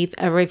leave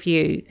a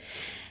review.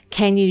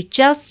 Can you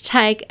just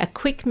take a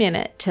quick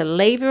minute to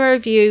leave a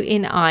review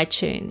in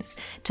iTunes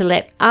to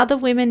let other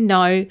women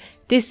know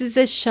this is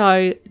a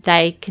show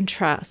they can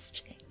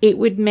trust? It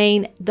would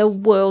mean the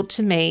world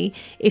to me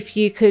if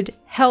you could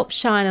help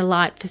shine a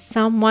light for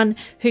someone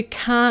who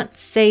can't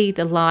see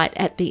the light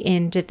at the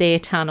end of their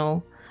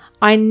tunnel.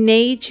 I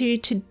need you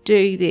to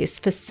do this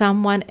for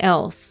someone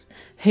else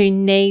who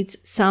needs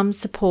some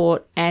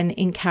support and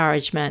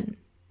encouragement.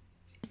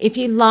 If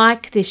you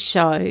like this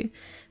show,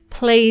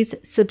 please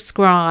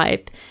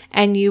subscribe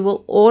and you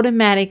will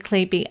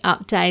automatically be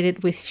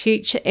updated with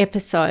future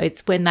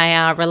episodes when they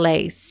are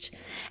released.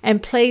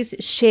 And please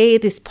share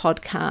this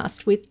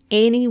podcast with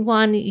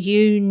anyone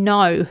you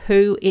know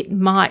who it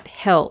might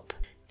help.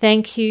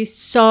 Thank you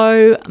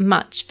so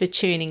much for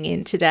tuning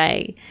in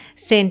today.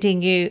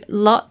 Sending you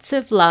lots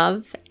of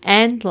love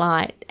and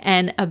light,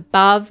 and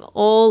above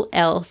all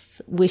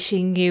else,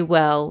 wishing you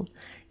well.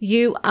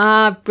 You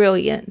are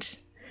brilliant.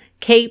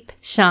 Keep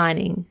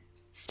shining.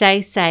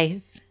 Stay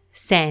safe,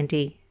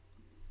 Sandy.